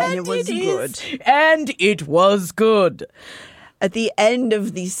 And then it was good. And it was good. At the end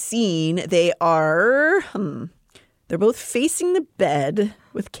of the scene, they are... They're both facing the bed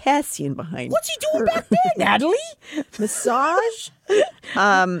with Cassian behind. What's he doing back there, Natalie? Massage?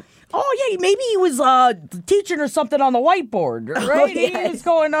 Oh, yeah, maybe he was teaching her something on the whiteboard, right? Oh, yes. He was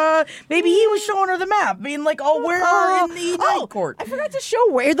going, maybe he was showing her the map, being like, we're in the night court. I forgot to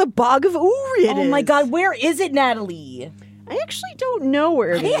show where the Bog of Urian is. Oh, my God, where is it, Natalie? I actually don't know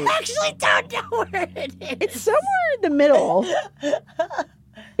where it is. I actually don't know where it is. It's somewhere in the middle.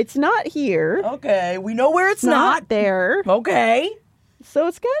 It's not here. Okay, we know where it's not there. Okay. So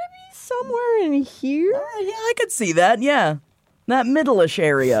it's got to be somewhere in here. Yeah, I could see that, yeah. That middle-ish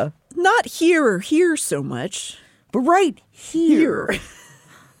area. Not here or here so much. But right here.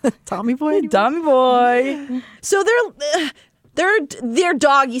 Tommy boy? Tommy boy. So they're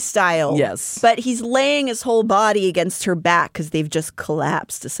doggy style. Yes. But he's laying his whole body against her back because they've just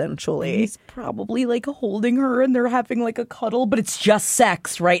collapsed, essentially. He's probably like holding her and they're having like a cuddle, but it's just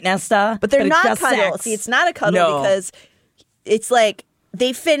sex, right, Nesta? But they're not cuddle. See, it's not a cuddle because it's like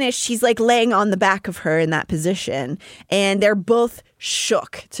they finished. He's like laying on the back of her in that position, and they're both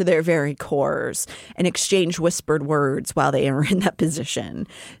shook to their very cores and exchange whispered words while they are in that position,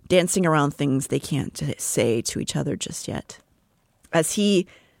 dancing around things they can't say to each other just yet. As he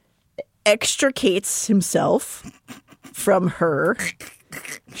extricates himself from her,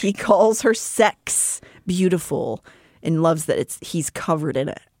 he calls her sex beautiful and loves that he's covered in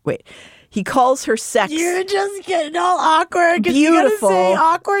it. Wait, he calls her sex. You're just getting all awkward because you gotta say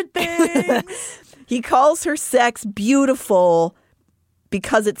awkward things. He calls her sex beautiful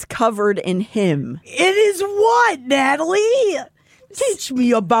because it's covered in him. It is what, Natalie? Teach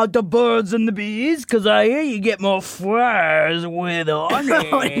me about the birds and the bees, because I hear you get more flowers with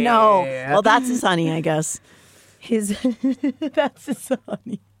honey. No. Well, that's his honey, I guess. That's his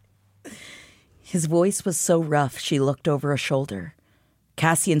honey. His voice was so rough, she looked over a shoulder.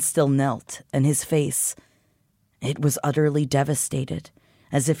 Cassian still knelt, and his face, it was utterly devastated,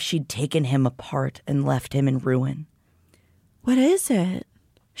 as if she'd taken him apart and left him in ruin. What is it?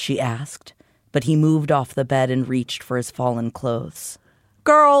 She asked. But he moved off the bed and reached for his fallen clothes.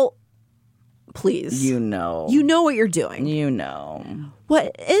 Girl, please. You know. You know what you're doing. You know.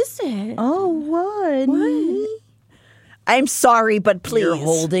 What is it? Oh, what? What? I'm sorry, but please. You're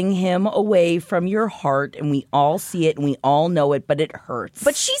holding him away from your heart, and we all see it, and we all know it, but it hurts.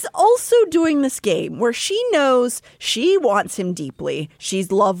 But she's also doing this game where she knows she wants him deeply. She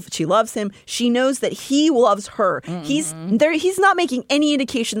loves him. She knows that he loves her. Mm-hmm. He's not making any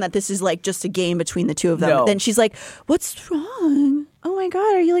indication that this is like just a game between the two of them. No. Then she's like, "What's wrong? Oh my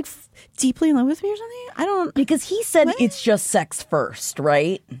God, are you like deeply in love with me or something?" I don't. Because he said it's just sex first,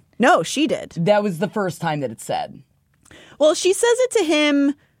 right? No, she did. That was the first time that it's said. Well, she says it to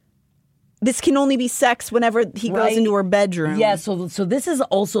him. This can only be sex whenever he goes into her bedroom. Yeah, so this is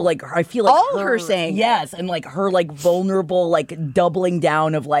also like, I feel like all her saying. Yes, and like her like vulnerable, like doubling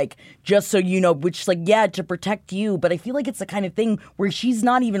down of like, just so you know, which like, yeah, to protect you. But I feel like it's the kind of thing where she's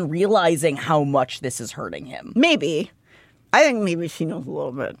not even realizing how much this is hurting him. Maybe. I think maybe she knows a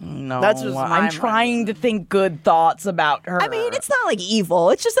little bit. No, that's just I'm trying to think good thoughts about her. I mean, it's not like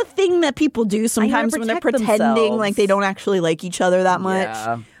evil. It's just a thing that people do sometimes when they're pretending like they don't actually like each other that much.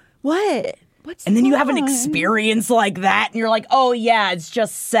 Yeah. What? And then you have an experience like that, and you're like, oh, yeah, it's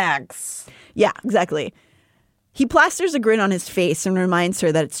just sex. Yeah, exactly. He plasters a grin on his face and reminds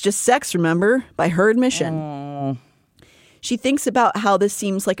her that it's just sex, remember? By her admission. She thinks about how this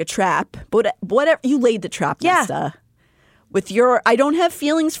seems like a trap, but whatever. You laid the trap, Nesta. With your, I don't have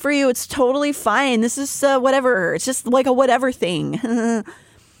feelings for you. It's totally fine. This is whatever. It's just like a whatever thing.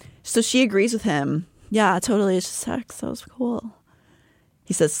 So she agrees with him. Yeah, totally. It's just sex. That was cool.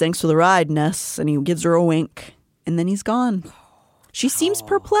 He says, thanks for the ride, Ness. And he gives her a wink. And then he's gone. She seems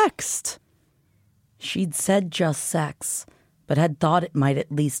perplexed. She'd said just sex, but had thought it might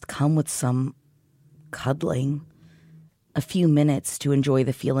at least come with some cuddling. A few minutes to enjoy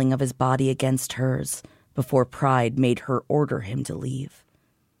the feeling of his body against hers before pride made her order him to leave.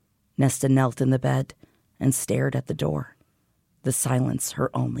 Nesta knelt in the bed and stared at the door, the silence her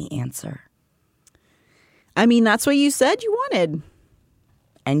only answer. I mean, that's what you said you wanted.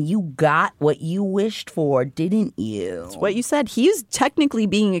 And you got what you wished for, didn't you? That's what you said. He's technically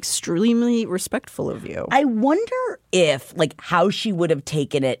being extremely respectful of you. I wonder if, how she would have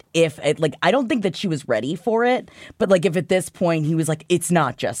taken it if, I don't think that she was ready for it, but, if at this point he was like, it's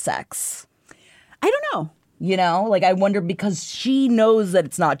not just sex. I don't know. You know? I wonder because she knows that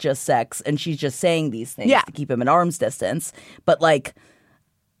it's not just sex and she's just saying these things to keep him at arm's distance. But,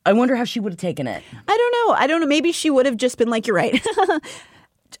 I wonder how she would have taken it. I don't know. Maybe she would have just been like, you're right.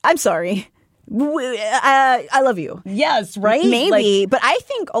 I'm sorry. I love you. Yes, right? Maybe. But I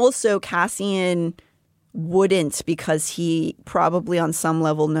think also Cassian wouldn't, because he probably on some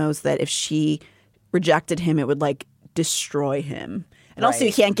level knows that if she rejected him, it would destroy him. And also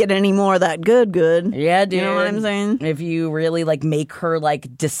you can't get any more of that good. Yeah, dude. You know what I'm saying? If you really make her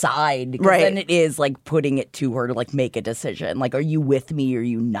decide. Because then it is putting it to her to make a decision. Are you with me or are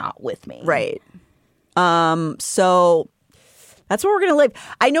you not with me? Right. So that's where we're going to leave.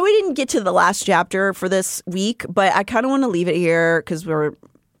 I know we didn't get to the last chapter for this week, but I kind of want to leave it here because we're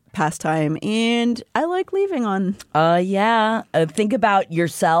past time and I like leaving on. Yeah. Think about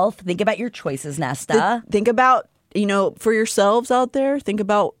yourself. Think about your choices, Nesta. Think about, for yourselves out there. Think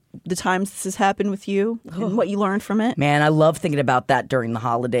about the times this has happened with you and what you learned from it. Man, I love thinking about that during the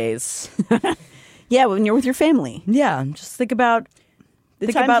holidays. Yeah, when you're with your family. Yeah, just think about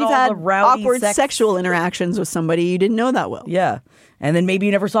the times you've had awkward sexual interactions with somebody you didn't know that well. Yeah. And then maybe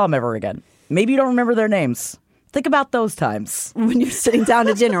you never saw them ever again. Maybe you don't remember their names. Think about those times. When you're sitting down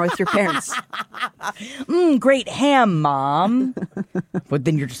to dinner with your parents. Great ham, Mom. But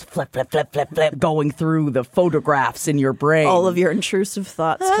then you're just flip, going through the photographs in your brain. All of your intrusive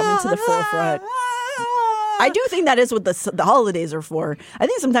thoughts coming to the forefront. I do think that is what the holidays are for. I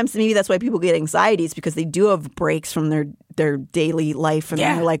think sometimes maybe that's why people get anxieties, because they do have breaks from their daily life. And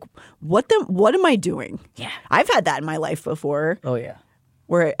they're like, what am I doing? Yeah. I've had that in my life before. Oh, yeah.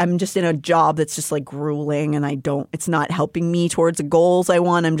 Where I'm just in a job that's just grueling and it's not helping me towards the goals I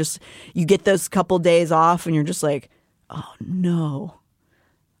want. You get those couple days off and you're just like, oh no.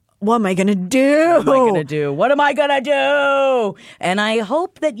 What am I going to do? What am I going to do? And I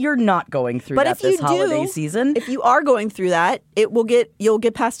hope that you're not going through that this holiday season. If you are going through that, you'll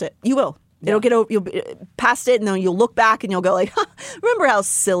get past it. You will. Yeah. You'll be past it, and then you'll look back and you'll go remember how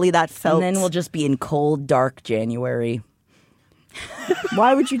silly that felt? And then we'll just be in cold, dark January.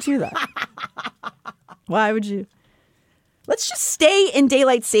 Why would you do that? Why would you? Let's just stay in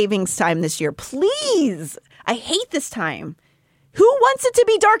daylight savings time this year, please. I hate this time. Who wants it to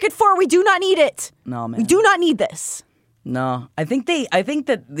be dark at 4? We do not need it. No, man. We do not need this. No. I think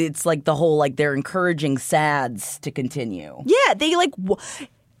that it's the whole they're encouraging SADs to continue. Yeah, they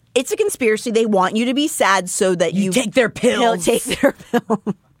it's a conspiracy. They want you to be sad so that you take their pills. Take their pill.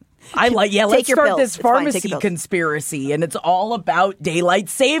 Let's start this pharmacy conspiracy, and it's all about daylight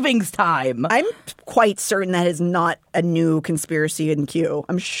savings time. I'm quite certain that is not a new conspiracy in Q.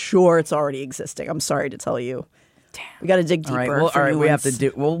 I'm sure it's already existing. I'm sorry to tell you. Damn. We got to dig deeper. All right, we have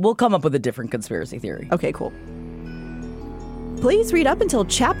to we'll come up with a different conspiracy theory. Okay, cool. Please read up until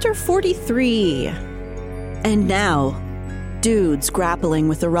chapter 43. And now, dudes grappling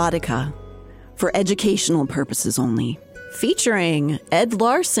with erotica for educational purposes only. Featuring Ed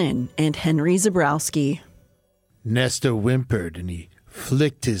Larson and Henry Zebrowski. Nesta whimpered and he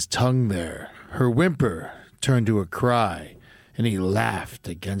flicked his tongue there. Her whimper turned to a cry, and he laughed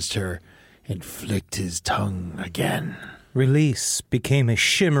against her and flicked his tongue again. Release became a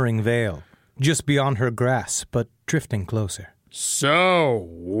shimmering veil, just beyond her grasp, but drifting closer. So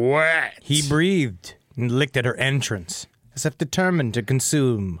wet. He breathed and licked at her entrance, as if determined to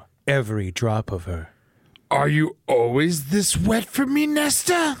consume every drop of her. Are you always this wet for me,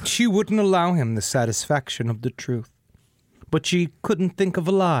 Nesta? She wouldn't allow him the satisfaction of the truth. but she couldn't think of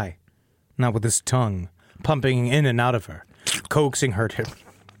a lie. Not with his tongue pumping in and out of her, coaxing her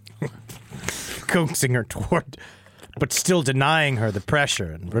toward, but still denying her the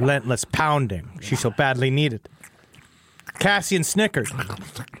pressure and relentless pounding she so badly needed. Cassian snickered,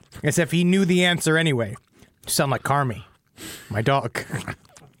 as if he knew the answer anyway. You sound like Carmi, my dog.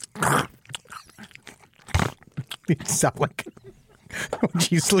 You sound like when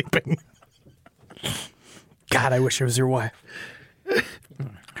she's sleeping. God, I wish I was your wife.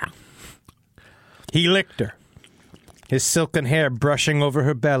 He licked her, his silken hair brushing over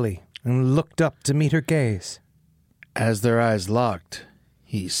her belly, and looked up to meet her gaze. As their eyes locked,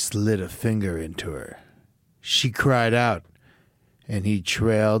 he slid a finger into her. She cried out, and he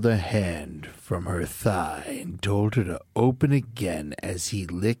trailed a hand from her thigh and told her to open again as he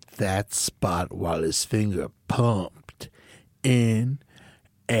licked that spot while his finger pumped in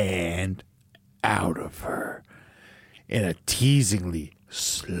and out of her in a teasingly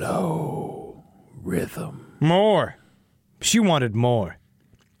slow rhythm. More. She wanted more.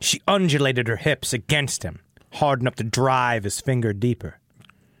 She undulated her hips against him, hard enough to drive his finger deeper.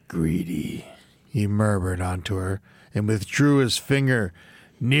 Greedy, he murmured onto her, and withdrew his finger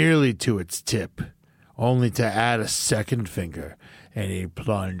nearly to its tip, only to add a second finger, and he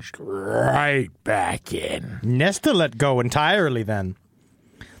plunged right back in. Nesta let go entirely then.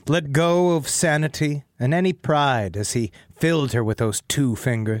 Let go of sanity and any pride as he filled her with those 2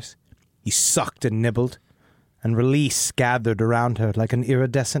 fingers. He sucked and nibbled, and release gathered around her like an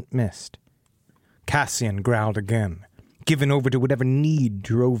iridescent mist. Cassian growled again, given over to whatever need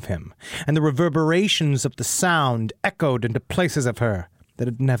drove him, and the reverberations of the sound echoed into places of her that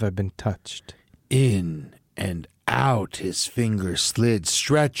had never been touched. In and out his fingers slid,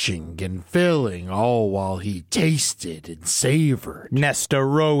 stretching and filling, all while he tasted and savored. Nesta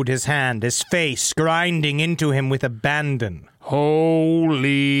rode his hand, his face grinding into him with abandon.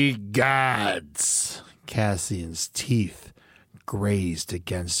 Holy gods! Cassian's teeth grazed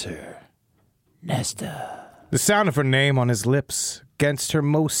against her. Nesta. The sound of her name on his lips, against her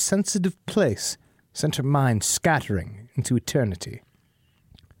most sensitive place, sent her mind scattering into eternity.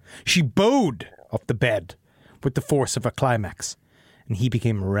 She bowed off the bed with the force of a climax, and he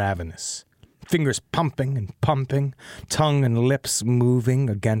became ravenous, fingers pumping and pumping, tongue and lips moving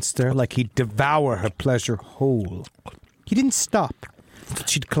against her like he'd devour her pleasure whole. He didn't stop until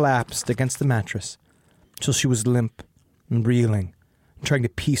she'd collapsed against the mattress, till she was limp and reeling, trying to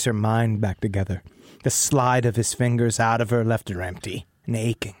piece her mind back together. The slide of his fingers out of her left her empty and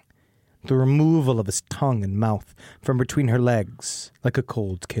aching. The removal of his tongue and mouth from between her legs like a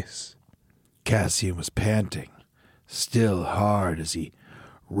cold kiss. Cassian was panting, still hard as he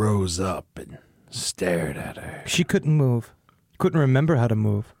rose up and stared at her. She couldn't move, couldn't remember how to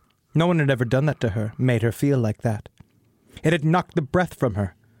move. No one had ever done that to her, made her feel like that. It had knocked the breath from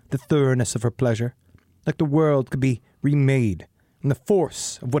her, the thoroughness of her pleasure, like the world could be remade, and the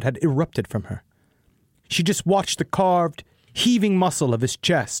force of what had erupted from her. She just watched the carved, heaving muscle of his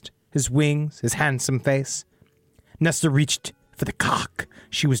chest, his wings, his handsome face. Nesta reached for the cock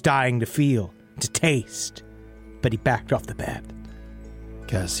she was dying to feel, to taste, but he backed off the bed.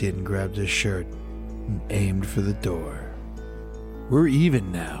 Cassian grabbed his shirt and aimed for the door. We're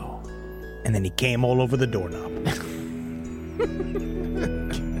even now. And then he came all over the doorknob.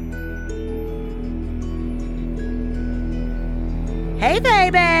 Hey,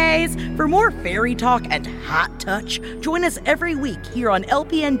 babies! For more fairy talk and hot touch, join us every week here on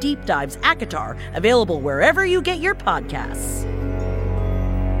LPN Deep Dives ACOTAR, available wherever you get your podcasts.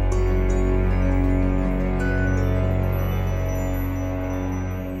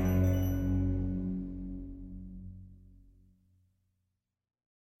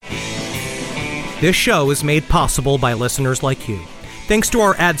 This show is made possible by listeners like you. Thanks to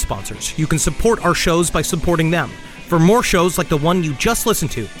our ad sponsors, you can support our shows by supporting them. For more shows like the one you just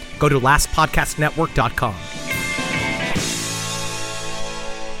listened to, go to lastpodcastnetwork.com.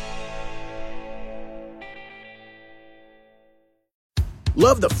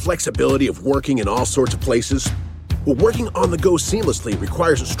 Love the flexibility of working in all sorts of places? Well, working on the go seamlessly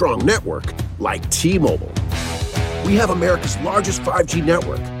requires a strong network like T-Mobile. We have America's largest 5G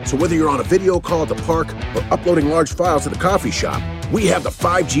network, so whether you're on a video call at the park or uploading large files at the coffee shop, we have the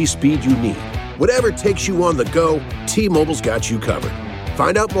 5G speed you need. Whatever takes you on the go, T-Mobile's got you covered.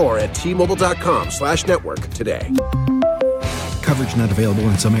 Find out more at T-Mobile.com/network today. Coverage not available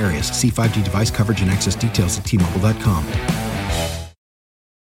in some areas. See 5G device coverage and access details at T-Mobile.com.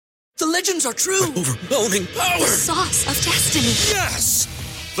 The legends are true. Overwhelming power! The sauce of destiny. Yes!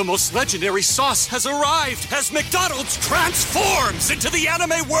 The most legendary sauce has arrived as McDonald's transforms into the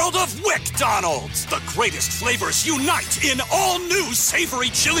anime world of WickDonald's. The greatest flavors unite in all new savory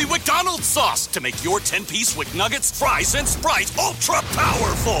chili McDonald's sauce to make your 10-piece Wick Nuggets, fries, and Sprite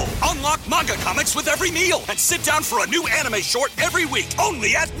ultra-powerful. Unlock manga comics with every meal and sit down for a new anime short every week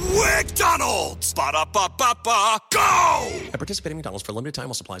only at WickDonald's. Ba-da-ba-ba-ba, go! At participating McDonald's for a limited time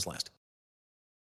while supplies last.